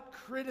about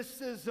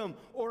criticism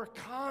or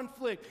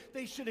conflict.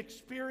 They should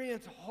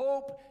experience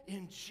hope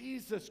in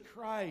Jesus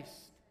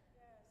Christ.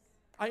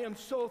 I am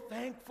so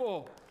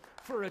thankful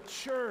for a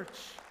church.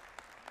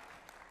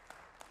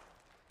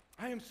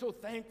 I am so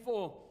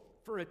thankful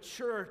for a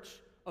church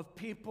of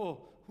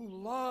people who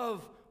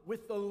love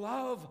with the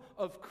love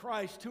of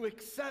Christ, who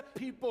accept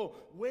people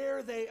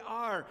where they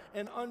are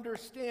and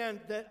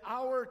understand that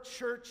our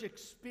church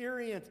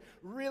experience,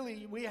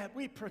 really,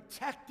 we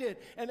protect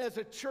it. And as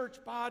a church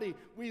body,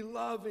 we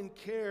love and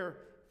care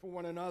for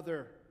one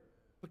another.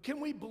 But can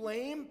we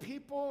blame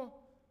people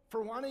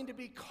for wanting to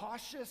be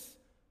cautious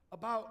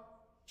about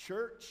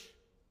church?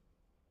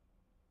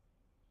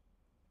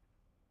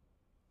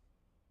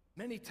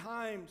 Many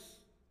times,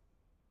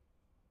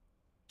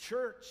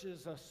 church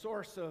is a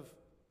source of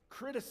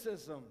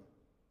criticism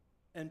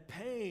and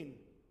pain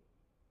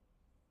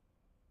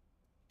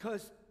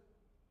because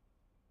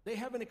they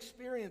haven't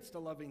experienced a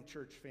loving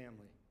church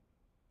family.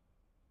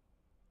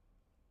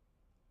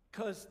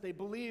 Because they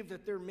believe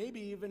that there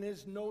maybe even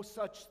is no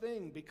such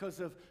thing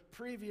because of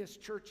previous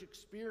church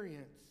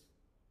experience.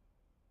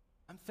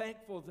 I'm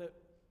thankful that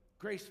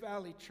Grace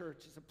Valley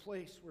Church is a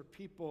place where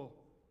people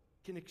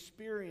can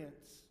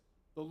experience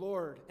the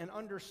Lord and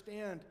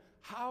understand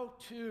how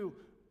to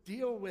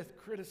deal with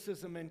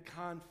criticism and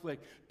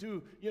conflict.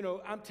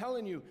 I'm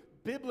telling you,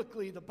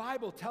 biblically, the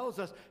Bible tells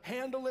us,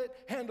 handle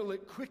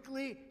it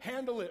quickly,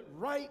 handle it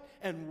right,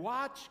 and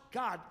watch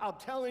God. I'm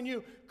telling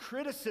you,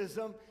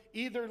 criticism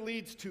either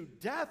leads to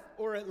death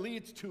or it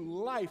leads to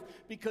life,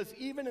 because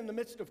even in the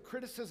midst of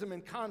criticism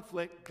and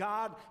conflict,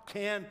 God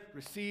can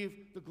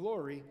receive the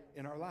glory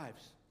in our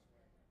lives.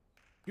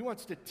 He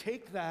wants to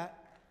take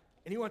that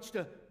and He wants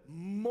to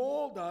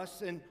mold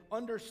us and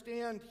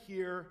understand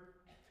here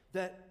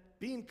that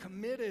being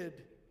committed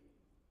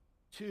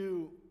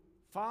to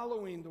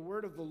following the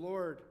word of the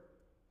Lord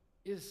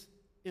is,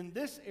 in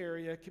this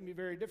area, can be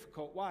very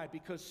difficult. Why?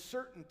 Because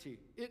certainty.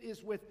 It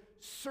is with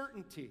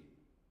certainty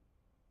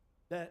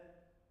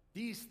that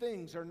these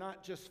things are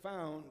not just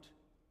found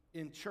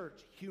in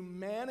church.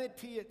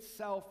 Humanity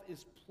itself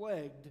is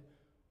plagued,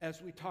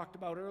 as we talked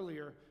about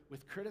earlier,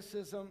 with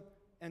criticism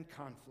and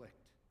conflict.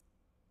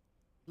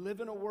 We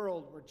live in a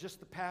world where just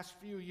the past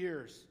few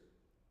years,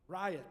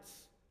 riots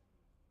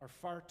are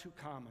far too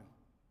common.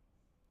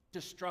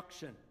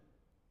 Destruction.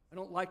 I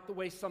don't like the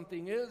way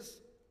something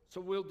is,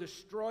 so we'll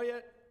destroy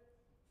it.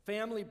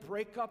 Family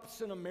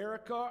breakups in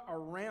America are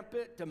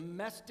rampant.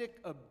 Domestic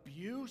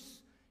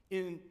abuse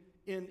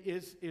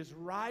is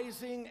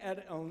rising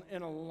at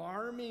an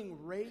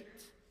alarming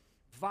rate.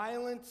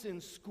 Violence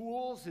in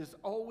schools is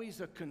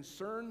always a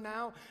concern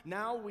now.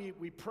 Now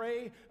we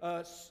pray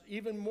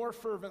even more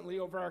fervently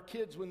over our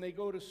kids when they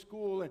go to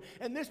school.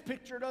 And this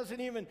picture doesn't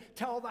even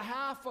tell the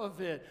half of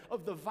it,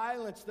 of the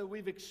violence that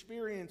we've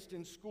experienced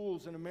in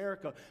schools in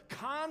America.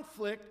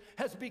 Conflict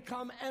has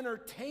become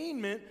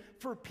entertainment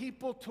for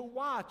people to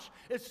watch,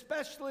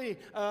 especially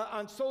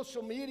on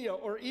social media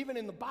or even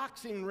in the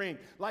boxing ring.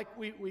 Like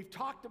we've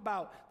talked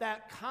about,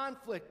 that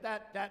conflict,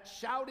 that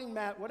shouting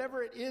match,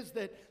 whatever it is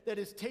that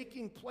is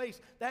taking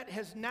place, that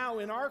has now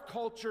in our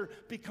culture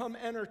become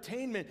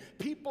entertainment.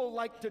 People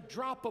like to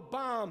drop a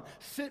bomb,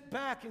 sit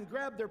back and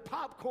grab their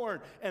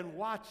popcorn and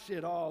watch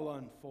it all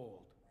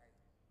unfold.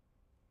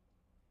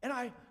 And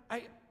I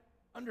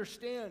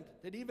understand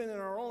that even in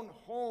our own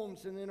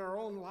homes and in our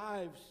own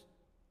lives,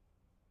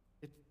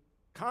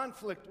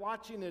 conflict,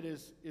 watching it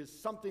is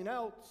something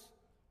else,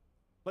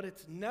 but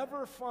it's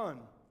never fun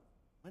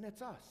when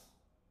it's us.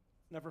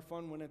 It's never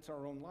fun when it's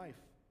our own life.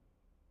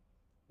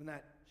 When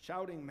that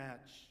shouting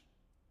match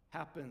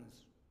happens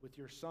with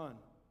your son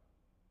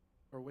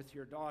or with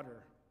your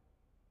daughter.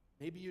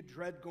 Maybe you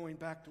dread going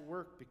back to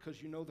work because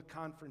you know the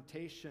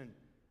confrontation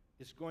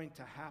is going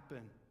to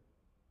happen.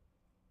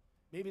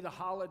 Maybe the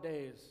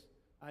holidays.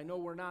 I know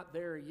we're not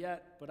there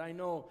yet, but I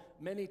know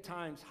many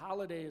times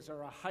holidays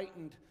are a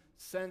heightened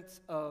sense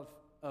of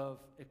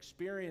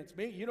experience.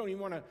 Maybe you don't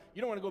want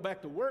to go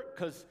back to work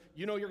because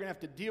you know you're going to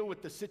have to deal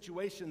with the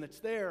situation that's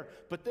there.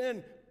 But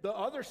then the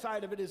other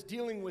side of it is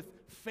dealing with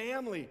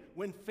family.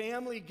 When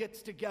family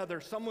gets together,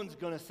 someone's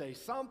going to say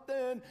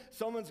something,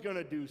 someone's going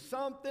to do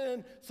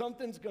something,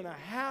 something's going to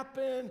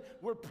happen.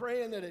 We're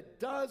praying that it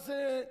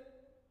doesn't.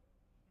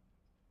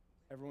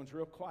 Everyone's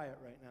real quiet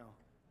right now.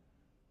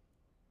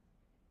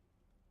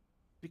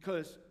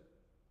 Because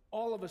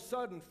all of a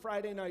sudden,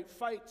 Friday night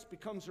fights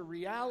becomes a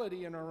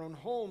reality in our own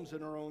homes,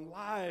 in our own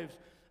lives.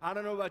 I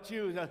don't know about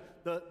you,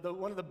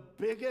 one of the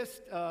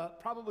biggest,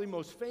 probably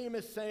most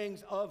famous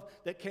sayings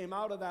that came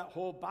out of that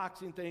whole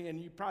boxing thing, and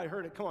you probably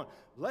heard it, come on,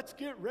 let's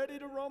get ready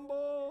to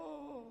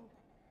rumble.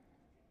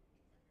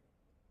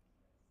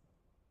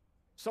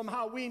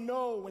 Somehow we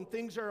know when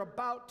things are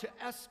about to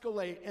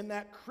escalate and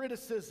that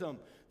criticism,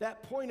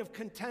 that point of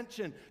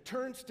contention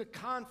turns to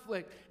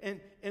conflict,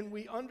 and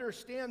we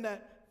understand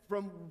that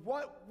from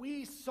what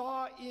we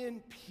saw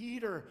in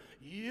Peter,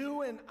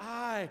 you and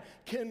I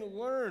can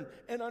learn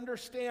and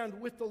understand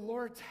with the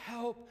Lord's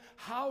help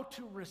how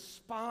to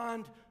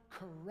respond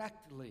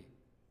correctly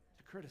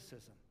to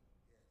criticism.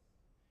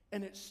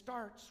 And it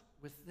starts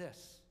with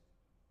this.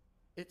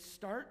 It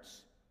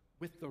starts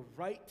with the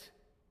right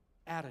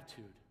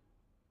attitude.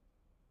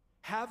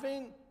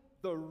 Having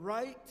the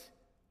right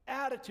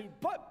attitude.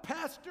 But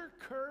Pastor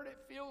Kurt, it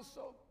feels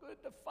so good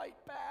to fight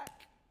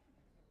back.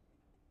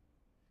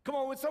 Come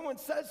on, when someone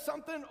says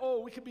something,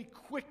 we can be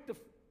quick to...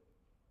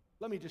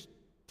 Let me just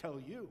tell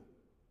you.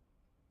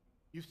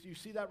 You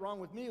see that wrong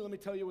with me? Let me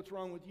tell you what's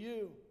wrong with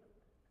you.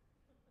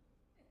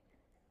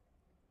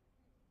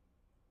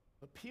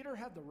 But Peter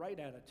had the right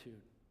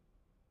attitude.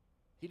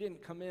 He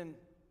didn't come in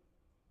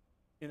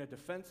a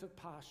defensive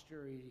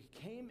posture. He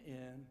came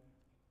in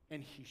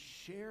and he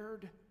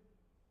shared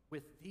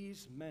with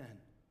these men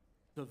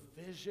the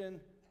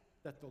vision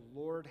that the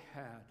Lord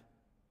had.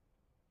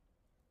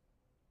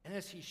 And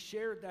as he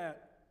shared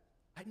that,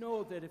 I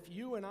know that if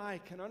you and I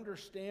can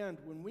understand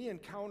when we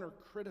encounter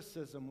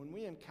criticism, when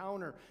we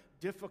encounter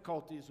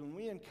difficulties, when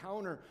we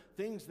encounter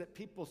things that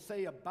people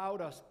say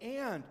about us,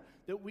 and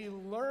that we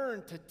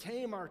learn to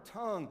tame our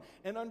tongue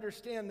and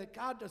understand that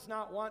God does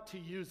not want to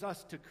use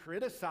us to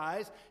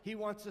criticize. He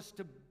wants us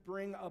to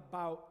bring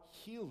about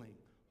healing,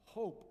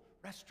 hope,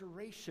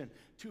 restoration,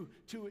 to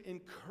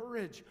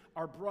encourage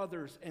our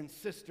brothers and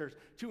sisters,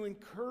 to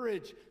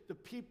encourage the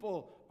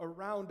people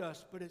around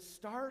us. But it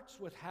starts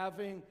with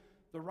having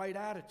the right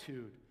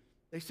attitude.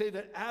 They say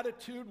that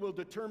attitude will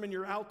determine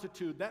your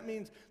altitude. That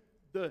means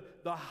the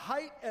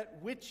height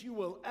at which you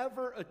will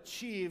ever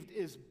achieve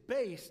is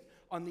based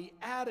on the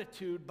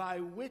attitude by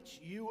which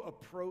you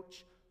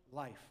approach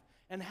life.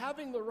 And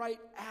having the right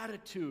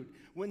attitude,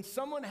 when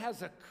someone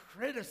has a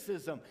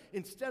criticism,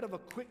 instead of a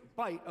quick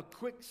bite, a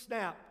quick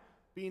snap,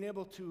 being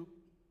able to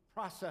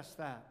process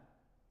that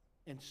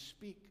and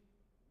speak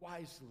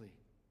wisely,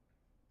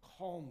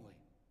 calmly.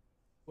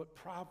 What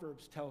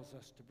Proverbs tells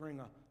us to bring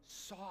a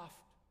soft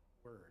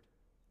word,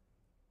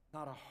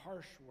 not a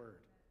harsh word.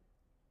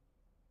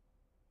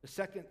 The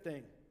second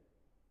thing,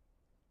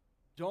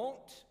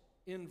 don't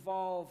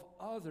involve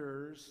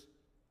others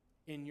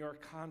in your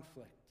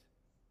conflict.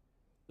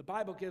 The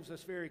Bible gives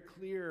us very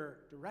clear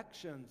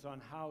directions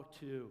on how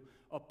to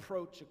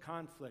approach a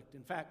conflict.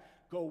 In fact,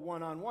 go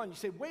one-on-one. You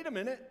say, wait a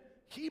minute,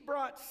 he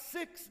brought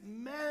 6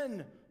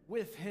 men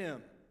with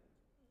him.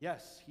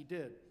 Yes, he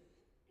did.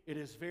 It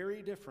is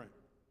very different.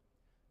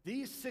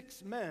 These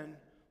 6 men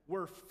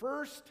were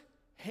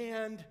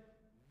first-hand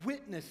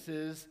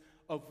witnesses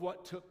of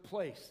what took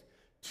place.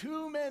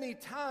 Too many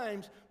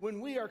times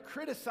when we are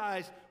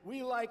criticized,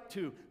 we like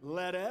to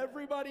let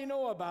everybody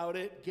know about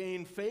it,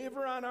 gain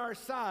favor on our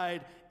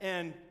side,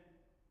 and,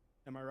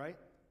 am I right?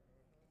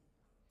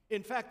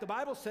 In fact, the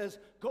Bible says,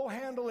 go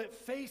handle it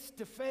face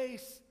to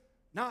face,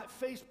 not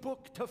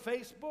Facebook to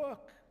Facebook.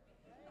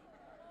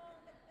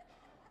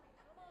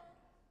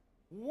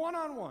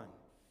 One-on-one,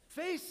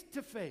 face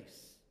to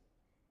face.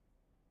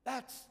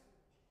 That's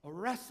a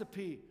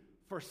recipe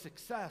for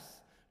success.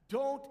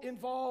 Don't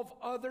involve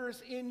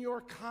others in your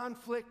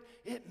conflict.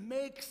 It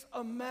makes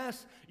a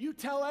mess. You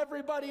tell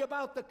everybody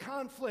about the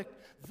conflict.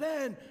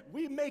 Then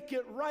we make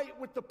it right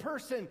with the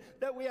person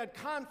that we had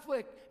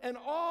conflict, and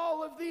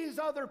all of these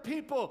other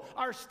people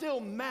are still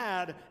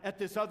mad at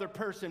this other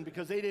person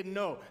because they didn't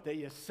know that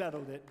you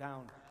settled it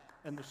down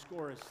and the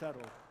score is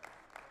settled.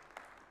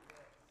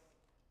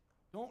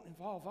 Don't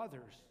involve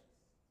others.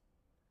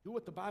 Do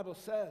what the Bible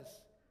says.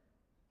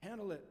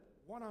 Handle it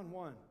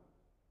one-on-one.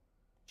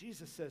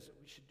 Jesus says that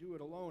we should do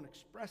it alone.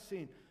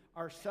 Expressing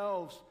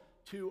ourselves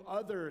to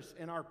others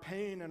and our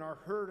pain and our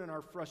hurt and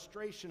our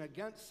frustration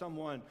against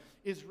someone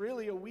is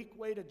really a weak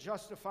way to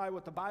justify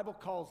what the Bible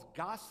calls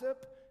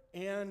gossip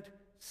and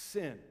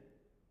sin.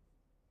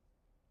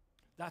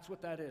 That's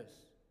what that is.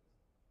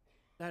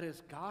 That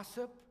is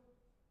gossip,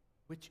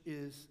 which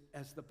is,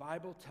 as the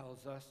Bible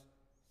tells us,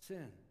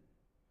 sin.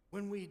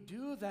 When we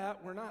do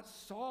that, we're not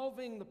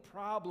solving the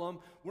problem.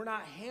 We're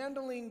not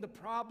handling the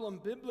problem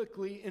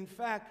biblically. In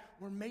fact,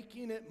 we're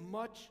making it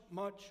much,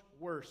 much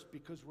worse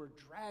because we're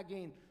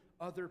dragging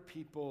other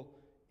people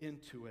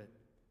into it.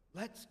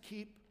 Let's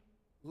keep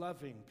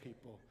loving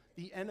people.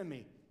 The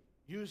enemy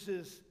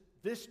uses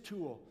this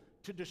tool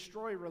to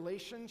destroy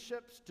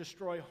relationships,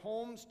 destroy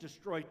homes,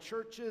 destroy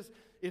churches.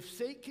 If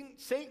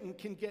Satan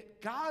can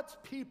get God's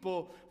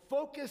people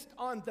focused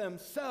on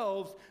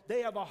themselves,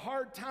 they have a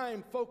hard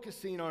time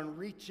focusing on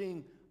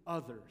reaching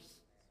others.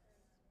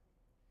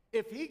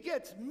 If he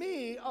gets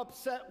me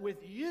upset with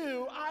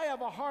you, I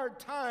have a hard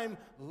time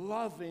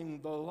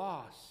loving the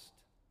lost.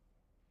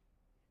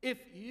 If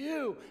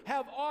you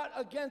have aught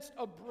against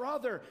a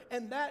brother,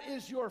 and that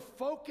is your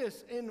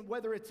focus, in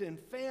whether it's in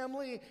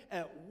family,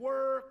 at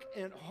work,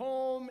 at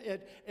home,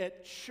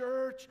 at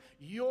church,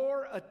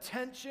 your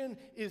attention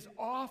is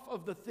off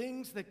of the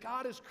things that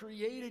God has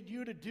created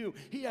you to do.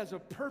 He has a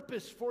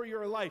purpose for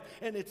your life,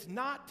 and it's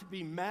not to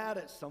be mad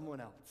at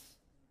someone else.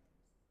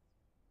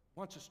 He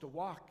wants us to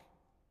walk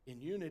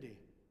in unity.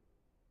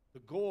 The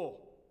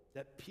goal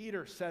that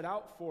Peter set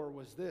out for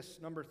was this,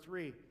 number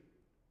 3.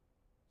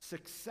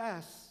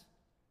 Success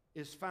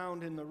is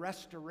found in the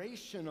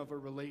restoration of a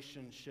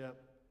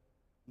relationship,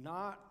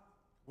 not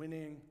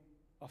winning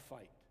a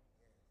fight.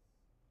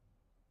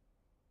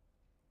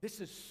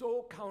 This is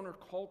so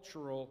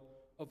countercultural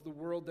of the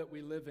world that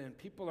we live in.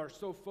 People are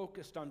so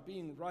focused on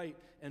being right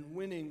and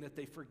winning that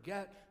they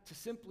forget to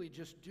simply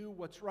just do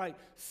what's right.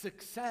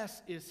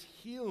 Success is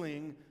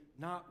healing,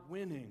 not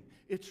winning.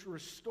 It's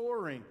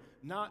restoring,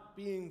 not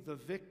being the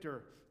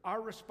victor. Our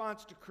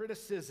response to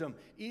criticism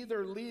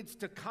either leads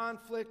to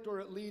conflict or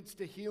it leads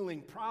to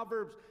healing.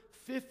 Proverbs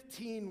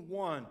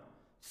 15:1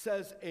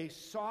 says, "A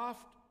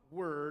soft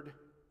word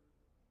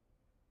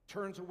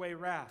turns away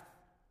wrath,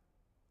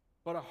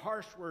 but a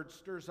harsh word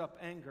stirs up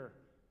anger."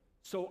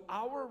 So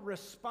our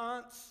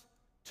response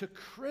to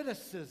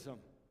criticism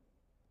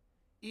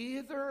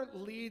either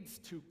leads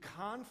to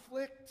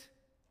conflict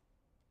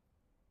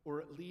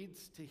or it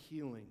leads to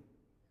healing.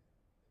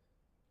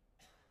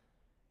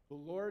 The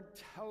Lord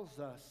tells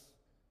us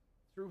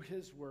through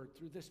his word,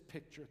 through this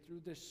picture, through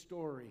this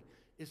story,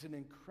 is an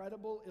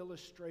incredible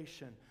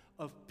illustration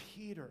of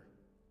Peter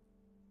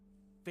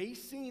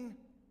facing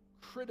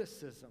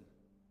criticism,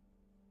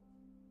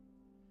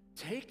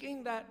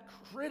 taking that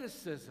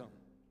criticism,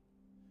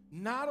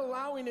 not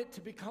allowing it to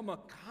become a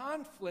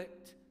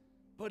conflict,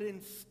 but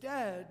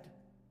instead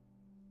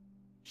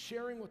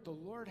sharing what the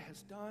Lord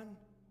has done.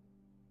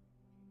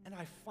 And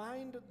I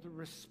find the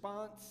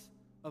response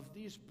of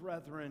these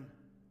brethren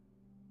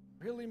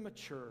really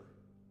mature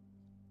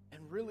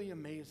and really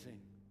amazing.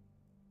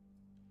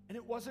 And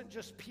it wasn't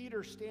just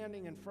Peter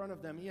standing in front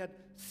of them. He had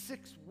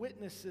 6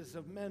 witnesses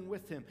of men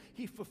with him.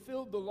 He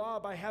fulfilled the law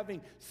by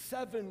having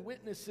 7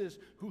 witnesses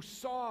who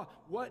saw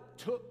what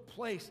took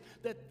place,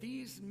 that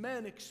these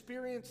men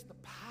experienced the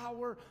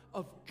power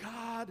of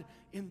God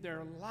in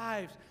their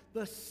lives.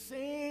 The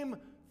same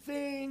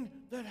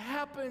thing that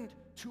happened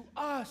to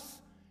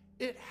us,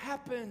 it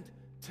happened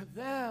to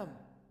them.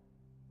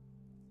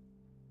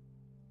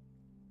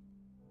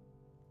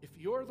 If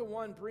you're the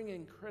one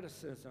bringing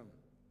criticism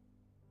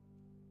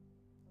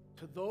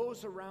to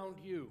those around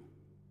you,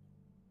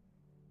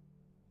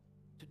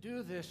 to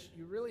do this,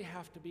 you really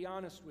have to be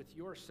honest with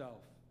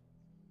yourself.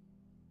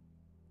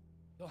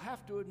 You'll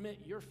have to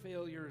admit your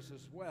failures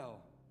as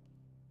well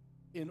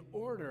in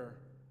order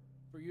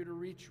for you to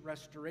reach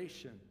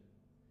restoration.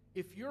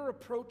 If you're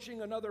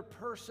approaching another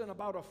person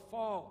about a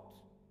fault,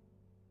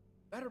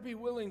 better be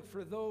willing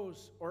for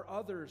those or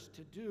others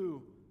to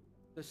do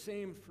the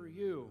same for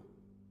you.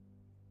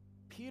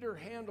 Peter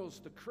handles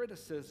the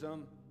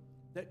criticism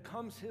that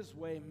comes his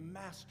way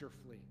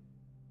masterfully.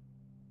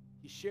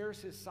 He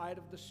shares his side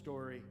of the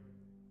story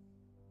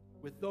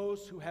with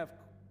those who have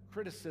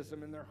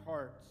criticism in their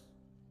hearts.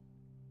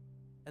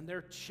 And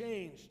they're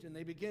changed and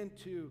they begin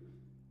to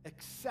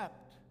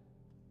accept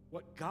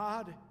what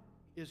God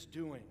is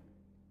doing.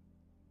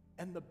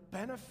 And the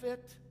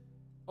benefit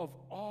of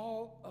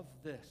all of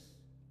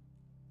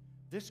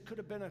this could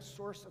have been a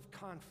source of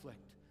conflict.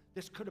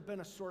 This could have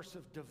been a source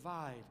of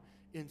divide.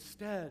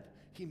 Instead,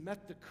 he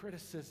met the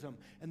criticism,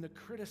 and the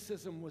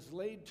criticism was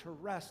laid to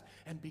rest.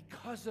 And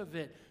because of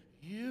it,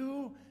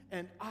 you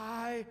and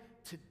I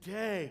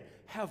today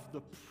have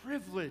the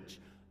privilege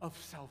of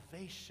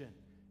salvation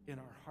in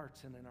our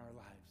hearts and in our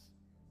lives.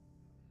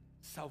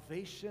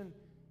 Salvation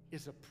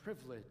is a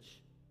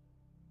privilege.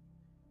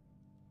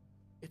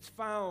 It's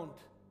found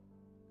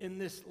in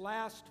this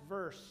last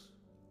verse.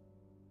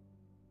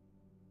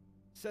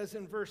 It says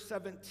in verse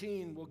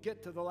 17, we'll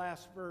get to the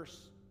last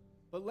verse.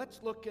 But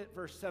let's look at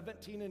verse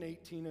 17 and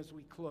 18 as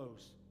we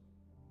close.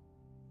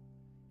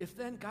 If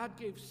then God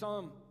gave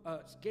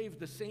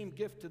the same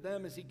gift to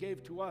them as he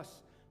gave to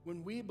us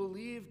when we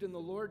believed in the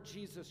Lord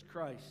Jesus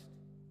Christ,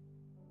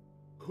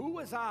 who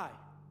was I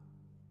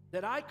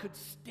that I could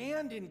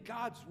stand in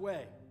God's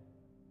way?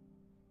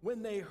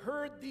 When they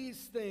heard these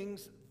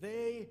things,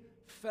 they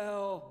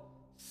fell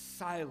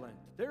silent.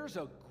 There's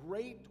a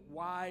great,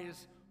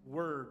 wise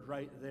word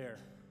right there.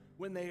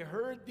 When they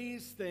heard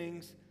these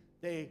things,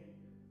 they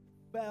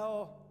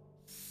fell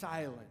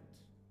silent.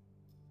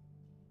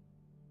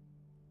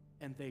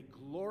 And they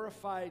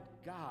glorified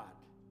God,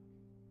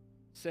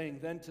 saying,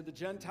 then to the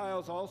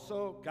Gentiles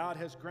also, God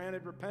has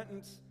granted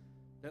repentance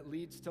that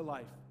leads to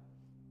life.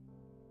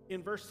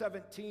 In verse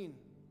 17,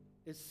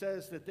 it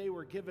says that they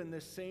were given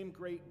this same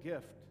great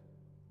gift.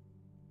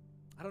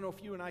 I don't know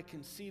if you and I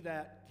can see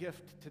that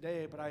gift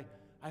today, but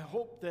I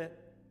hope that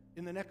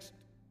in the next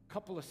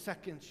couple of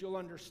seconds you'll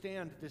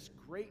understand this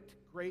great,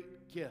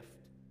 great gift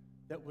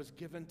that was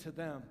given to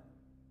them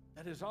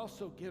that is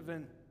also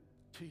given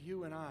to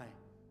you and I.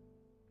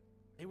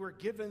 They were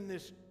given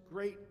this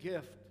great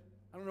gift.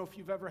 I don't know if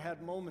you've ever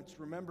had moments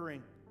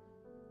remembering.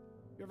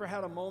 You ever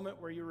had a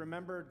moment where you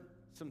remembered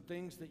some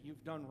things that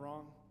you've done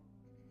wrong?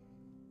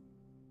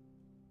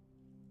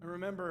 I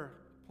remember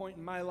a point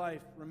in my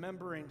life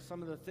remembering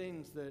some of the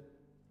things that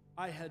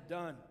I had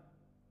done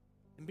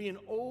and being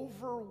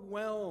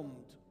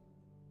overwhelmed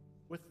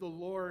with the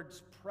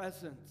Lord's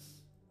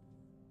presence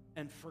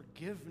and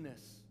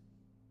forgiveness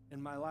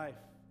in my life.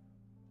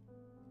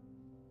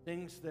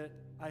 Things that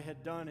I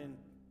had done in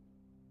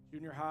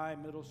junior high,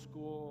 middle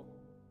school,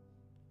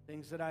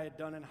 things that I had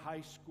done in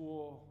high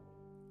school,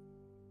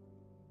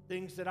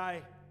 things that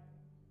I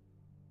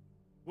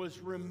was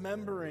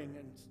remembering.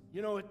 And,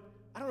 you know,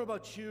 I don't know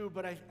about you,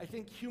 but I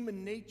think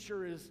human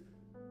nature is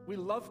we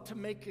love to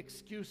make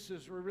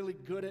excuses. We're really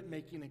good at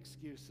making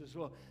excuses.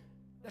 Well,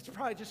 that's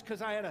probably just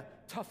because I had a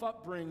tough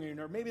upbringing,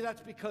 or maybe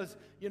that's because,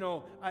 you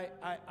know,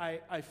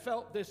 I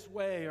felt this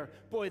way, or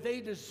boy,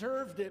 they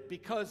deserved it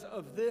because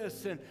of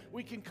this. And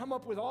we can come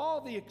up with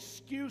all the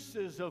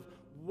excuses of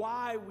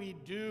why we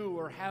do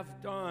or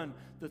have done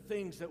the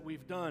things that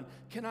we've done.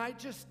 Can I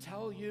just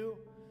tell you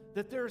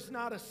that there's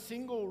not a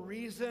single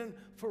reason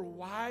for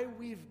why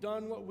we've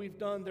done what we've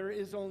done? There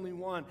is only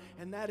one,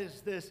 and that is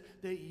this,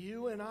 that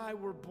you and I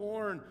were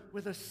born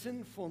with a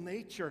sinful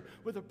nature,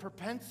 with a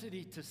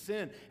propensity to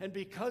sin. And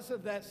because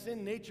of that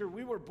sin nature,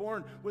 we were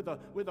born with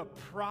a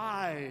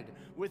pride,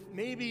 with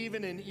maybe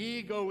even an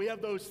ego. We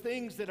have those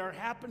things that are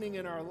happening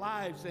in our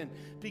lives, and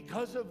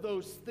because of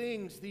those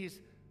things, these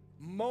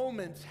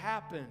moments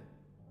happen.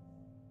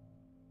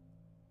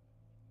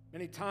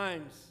 Many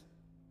times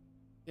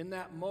in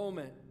that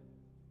moment,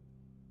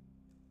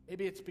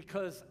 maybe it's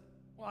because,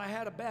 well, I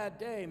had a bad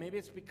day. Maybe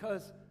it's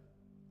because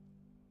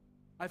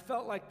I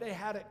felt like they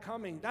had it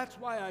coming. That's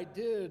why I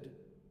did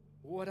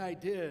what I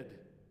did.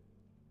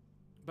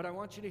 But I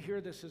want you to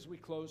hear this as we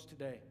close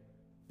today.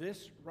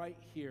 This right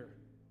here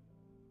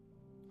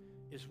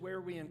is where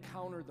we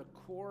encounter the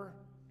core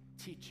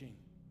teaching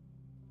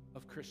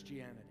of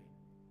Christianity.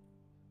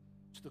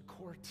 It's the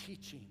core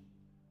teaching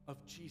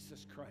of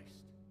Jesus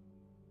Christ.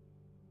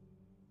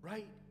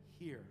 Right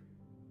here.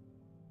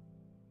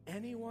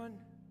 Anyone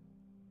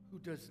who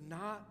does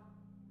not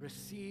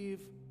receive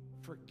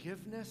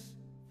forgiveness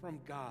from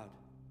God.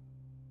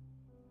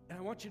 And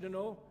I want you to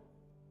know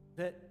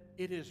that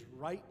it is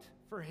right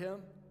for him,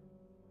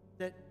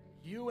 that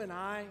you and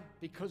I,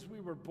 because we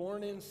were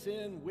born in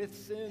sin, with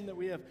sin, that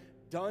we have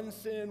done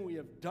sin, we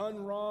have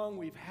done wrong,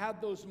 we've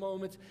had those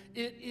moments,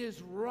 it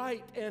is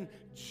right and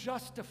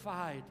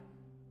justified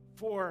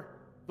for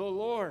the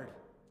Lord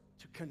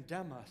to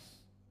condemn us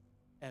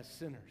as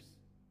sinners.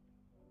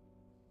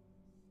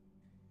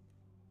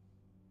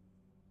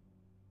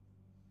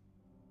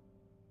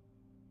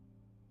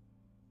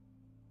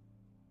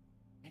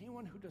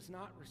 Anyone who does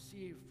not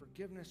receive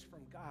forgiveness from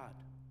God,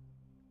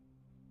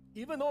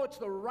 even though it's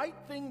the right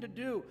thing to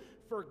do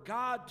for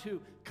God to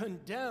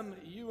condemn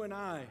you and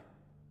I,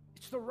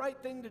 it's the right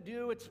thing to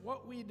do, it's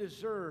what we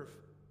deserve,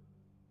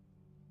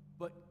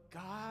 but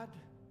God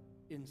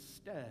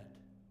instead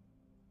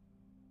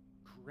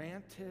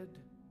granted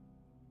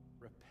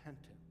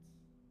repentance.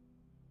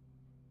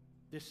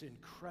 This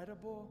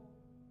incredible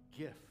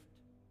gift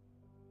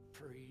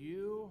for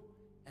you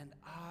and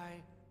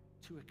I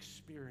to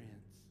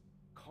experience,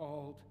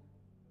 called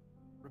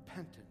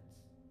repentance.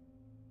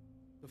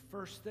 The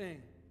first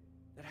thing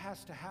that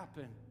has to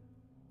happen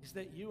is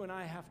that you and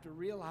I have to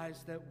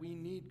realize that we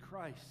need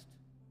Christ.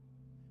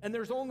 And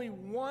there's only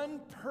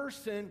one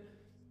person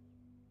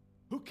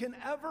who can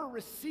ever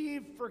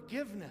receive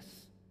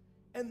forgiveness,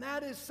 and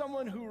that is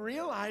someone who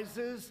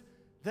realizes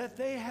that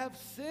they have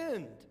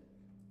sinned.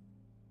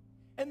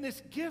 And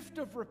this gift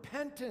of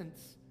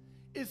repentance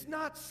is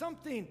not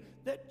something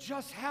that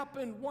just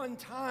happened one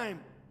time.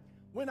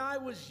 When I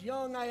was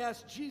young, I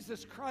asked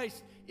Jesus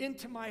Christ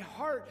into my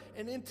heart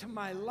and into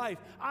my life.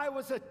 I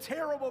was a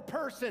terrible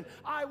person.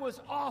 I was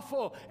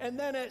awful. And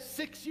then at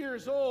 6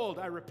 years old,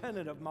 I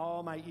repented of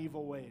all my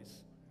evil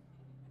ways.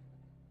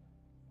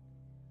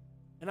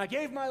 And I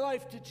gave my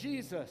life to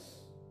Jesus.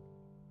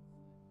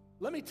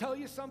 Let me tell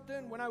you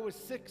something. When I was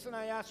 6 and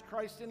I asked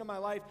Christ into my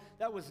life,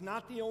 that was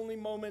not the only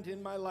moment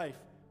in my life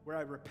where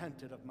I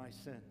repented of my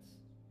sins.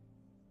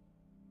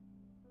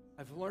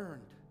 I've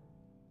learned.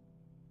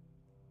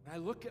 When I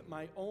look at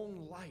my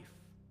own life,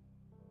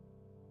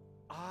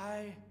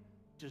 I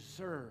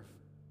deserve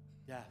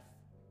death.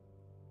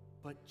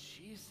 But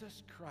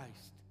Jesus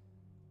Christ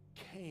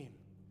came,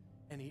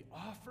 and he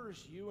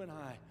offers you and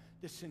I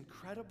this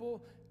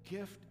incredible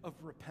gift of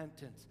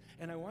repentance.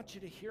 And I want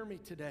you to hear me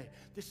today.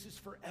 This gift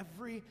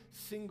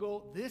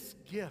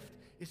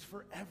is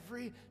for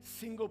every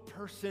single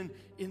person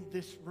in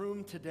this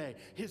room today.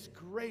 His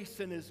grace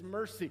and his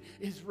mercy,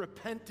 his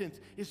repentance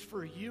is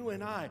for you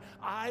and I.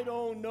 I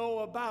don't know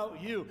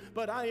about you,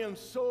 but I am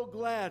so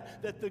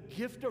glad that the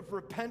gift of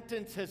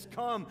repentance has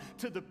come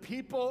to the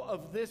people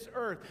of this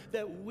earth,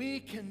 that we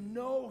can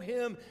know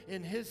him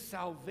in his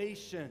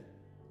salvation,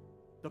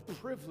 the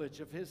privilege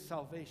of his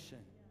salvation.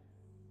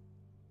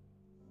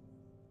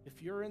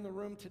 If you're in the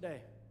room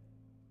today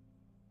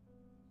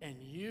and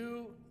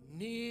you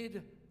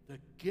need the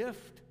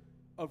gift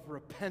of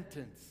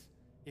repentance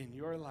in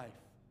your life,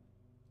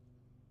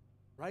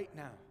 right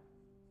now,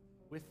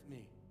 with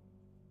me,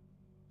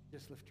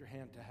 just lift your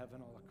hand to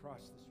heaven all across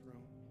this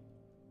room.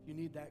 You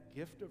need that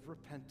gift of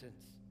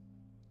repentance,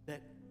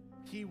 that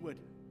he would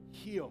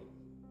heal,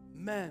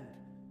 mend,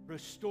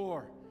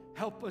 restore,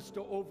 help us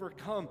to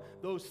overcome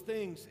those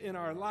things in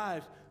our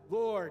lives.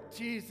 Lord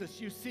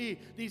Jesus, you see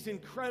these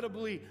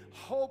incredibly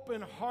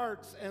open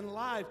hearts and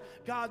lives.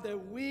 God,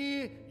 that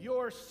we,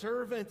 your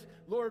servants,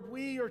 Lord,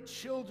 we, your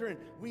children,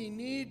 we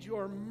need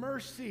your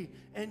mercy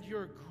and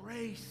your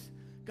grace.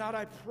 God,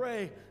 I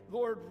pray,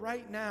 Lord,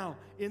 right now,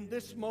 in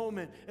this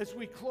moment, as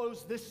we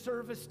close this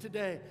service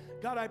today,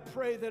 God, I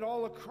pray that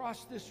all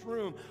across this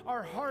room,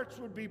 our hearts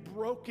would be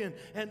broken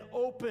and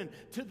open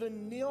to the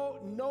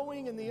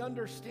knowing and the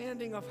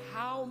understanding of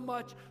how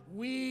much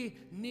we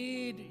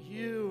need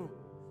you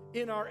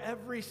in our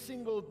every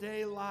single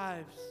day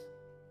lives.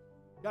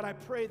 God, I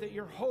pray that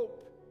your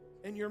hope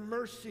and your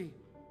mercy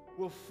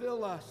will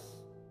fill us.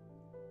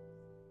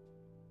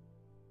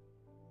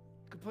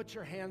 You can put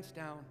your hands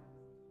down.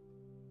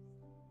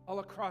 All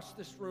across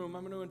this room,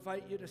 I'm going to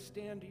invite you to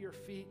stand to your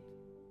feet.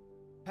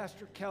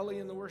 Pastor Kelly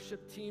and the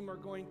worship team are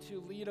going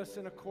to lead us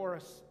in a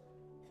chorus.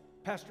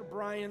 Pastor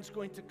Brian's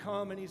going to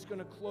come and he's going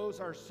to close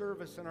our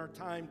service and our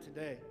time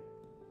today.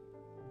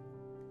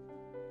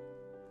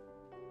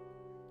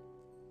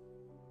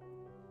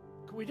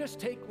 Could we just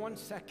take 1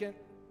 second?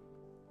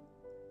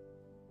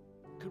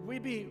 Could we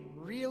be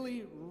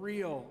really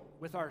real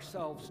with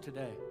ourselves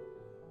today?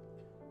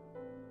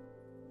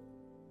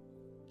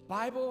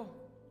 Bible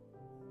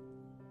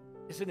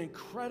is an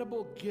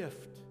incredible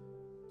gift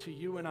to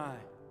you and I.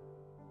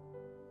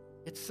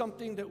 It's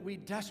something that we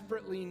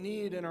desperately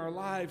need in our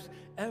lives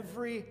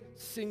every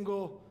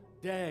single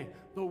day.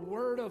 The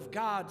Word of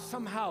God,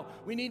 somehow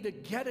we need to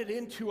get it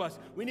into us.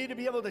 We need to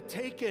be able to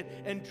take it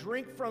and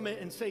drink from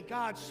it and say,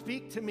 God,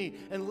 speak to me,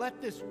 and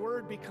let this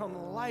Word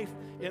become life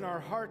in our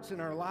hearts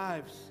and our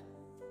lives.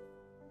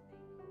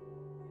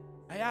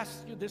 I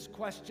ask you this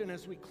question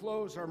as we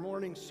close our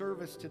morning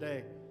service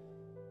today.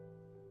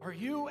 Are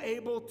you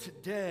able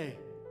today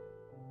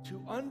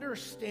to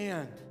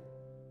understand,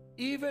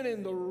 even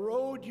in the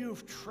road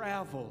you've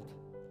traveled?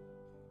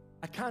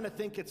 I kind of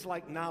think it's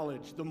like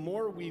knowledge. The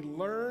more we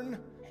learn,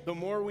 the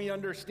more we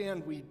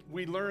understand.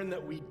 We learn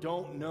that we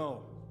don't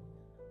know.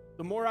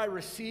 The more I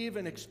receive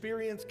and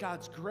experience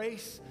God's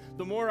grace,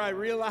 the more I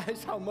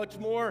realize how much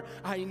more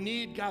I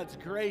need God's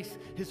grace,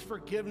 his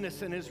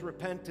forgiveness, and his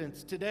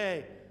repentance.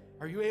 Today,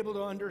 are you able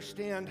to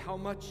understand how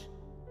much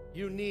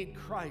you need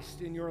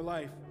Christ in your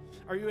life?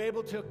 Are you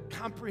able to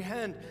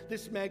comprehend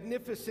this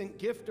magnificent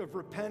gift of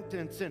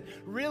repentance and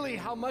really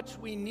how much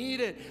we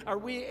need it? Are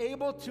we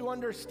able to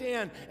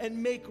understand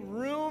and make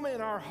room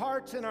in our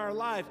hearts and our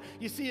lives?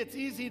 You see, it's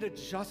easy to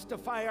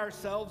justify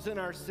ourselves in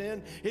our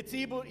sin. It's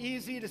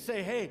easy to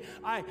say, hey,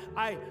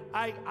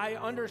 I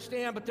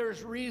understand, but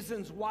there's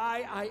reasons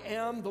why I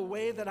am the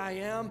way that I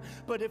am.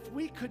 But if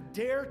we could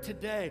dare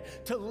today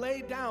to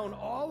lay down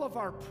all of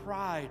our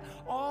pride,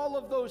 all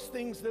of those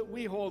things that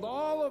we hold,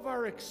 all of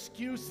our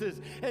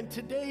excuses, and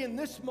today in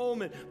this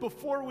moment,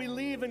 before we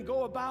leave and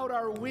go about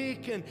our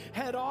week and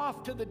head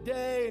off to the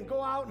day and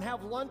go out and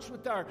have lunch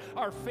with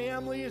our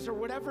families or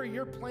whatever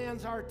your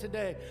plans are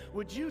today,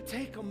 would you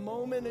take a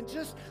moment and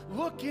just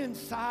look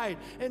inside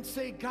and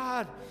say,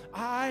 God,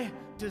 I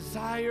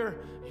desire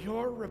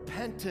your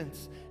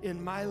repentance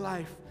in my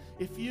life.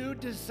 If you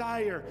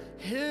desire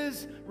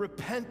his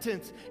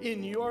repentance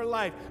in your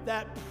life,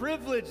 that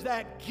privilege,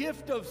 that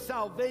gift of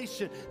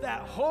salvation,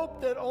 that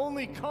hope that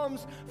only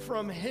comes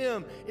from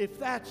him, if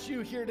that's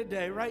you here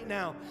today, right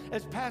now,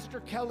 as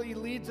Pastor Kelly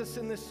leads us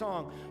in this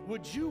song,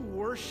 would you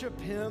worship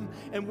him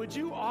and would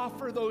you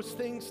offer those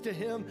things to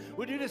him?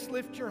 Would you just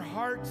lift your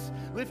hearts,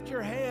 lift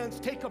your hands,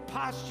 take a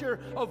posture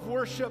of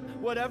worship,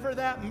 whatever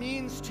that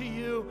means to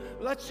you.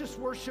 Let's just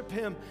worship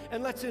him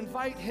and let's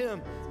invite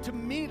him to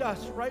meet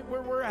us right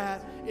where we're at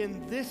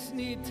in this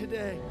need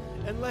today,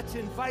 and let's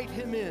invite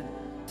him in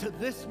to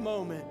this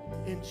moment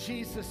in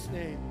Jesus'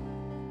 name.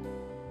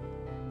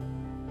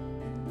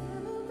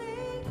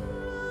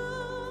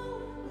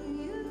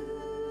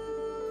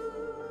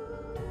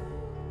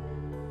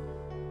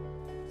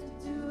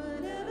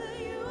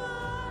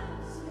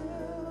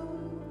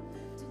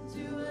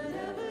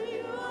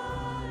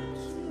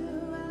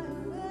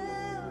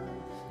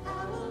 I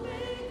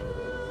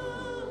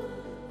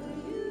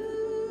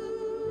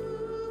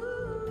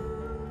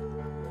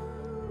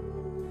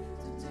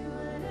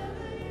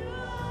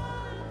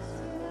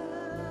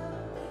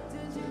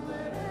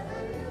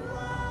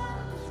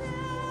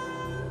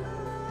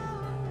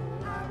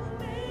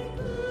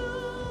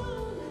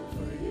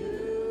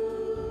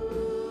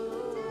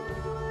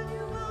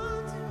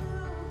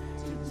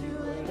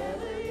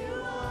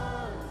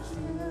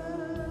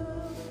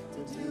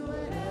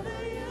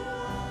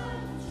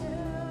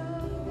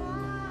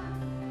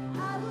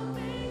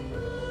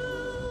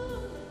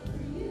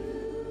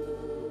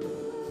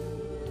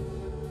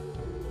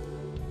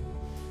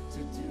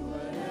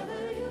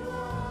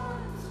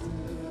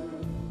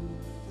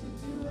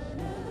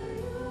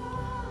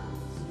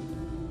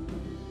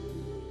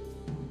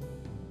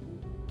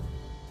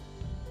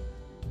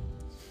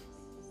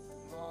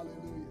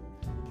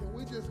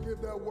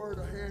Give that word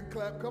a hand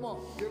clap. Come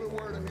on, give a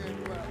word a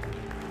hand clap.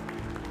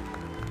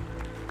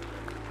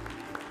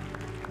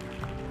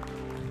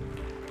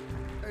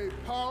 A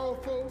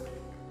powerful,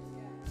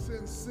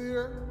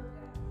 sincere,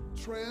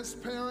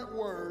 transparent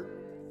word,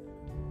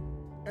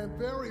 and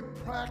very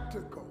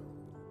practical,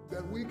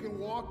 that we can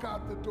walk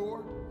out the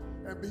door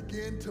and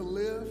begin to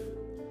live.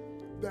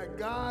 That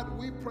God,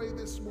 we pray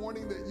this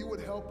morning that you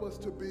would help us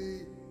to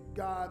be,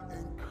 God,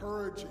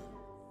 encouraging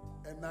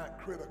and not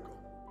critical.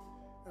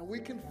 And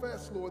we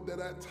confess, Lord, that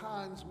at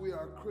times we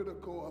are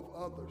critical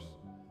of others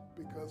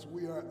because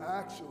we are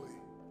actually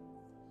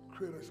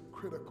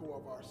critical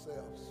of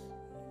ourselves.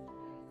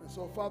 And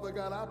so, Father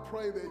God, I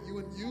pray that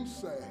you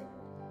say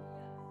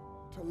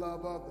to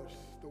love others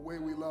the way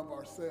we love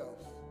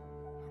ourselves.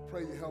 I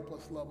pray you help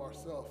us love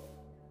ourselves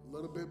a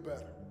little bit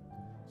better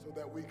so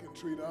that we can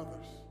treat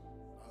others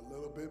a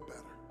little bit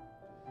better.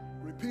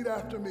 Repeat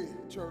after me,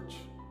 church.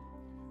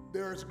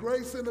 There is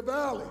grace in the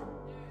valley,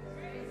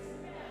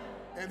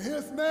 and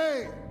his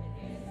name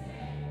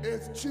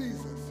is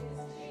Jesus.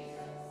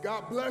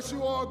 God bless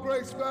you all,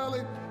 Grace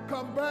Valley.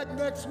 Come back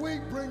next week.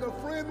 Bring a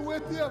friend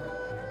with you.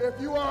 If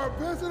you are a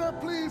visitor,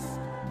 please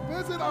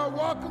visit our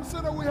Welcome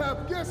Center. We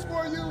have gifts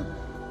for you.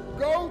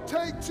 Go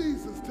take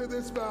Jesus to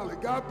this valley.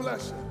 God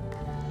bless you.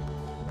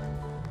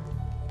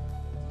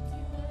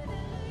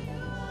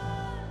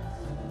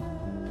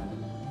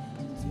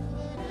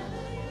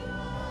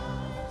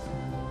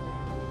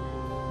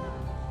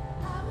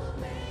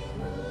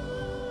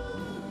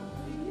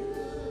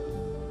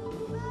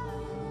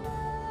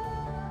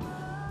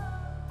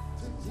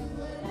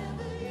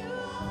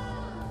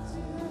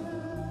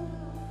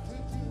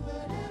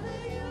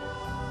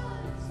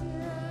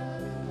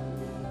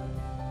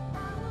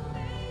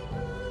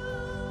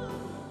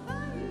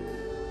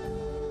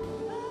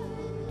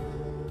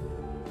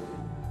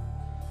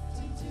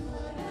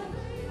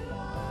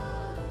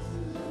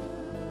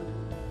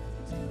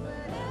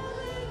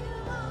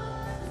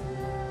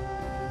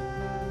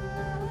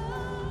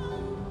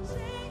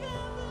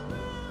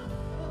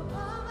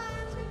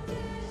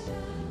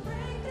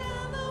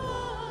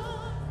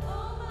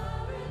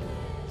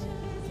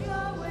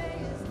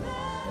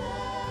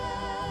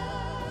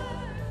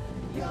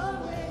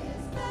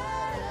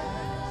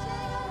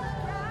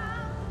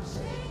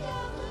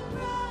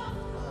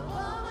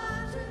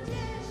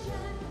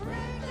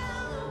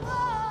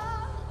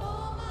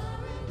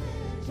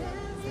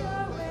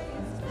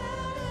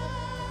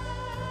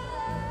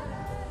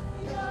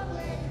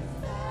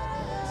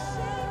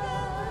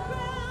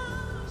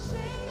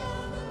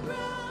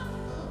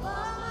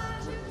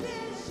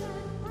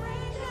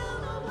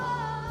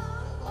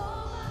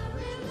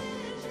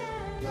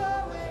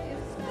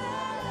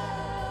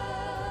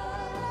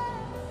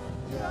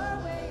 Your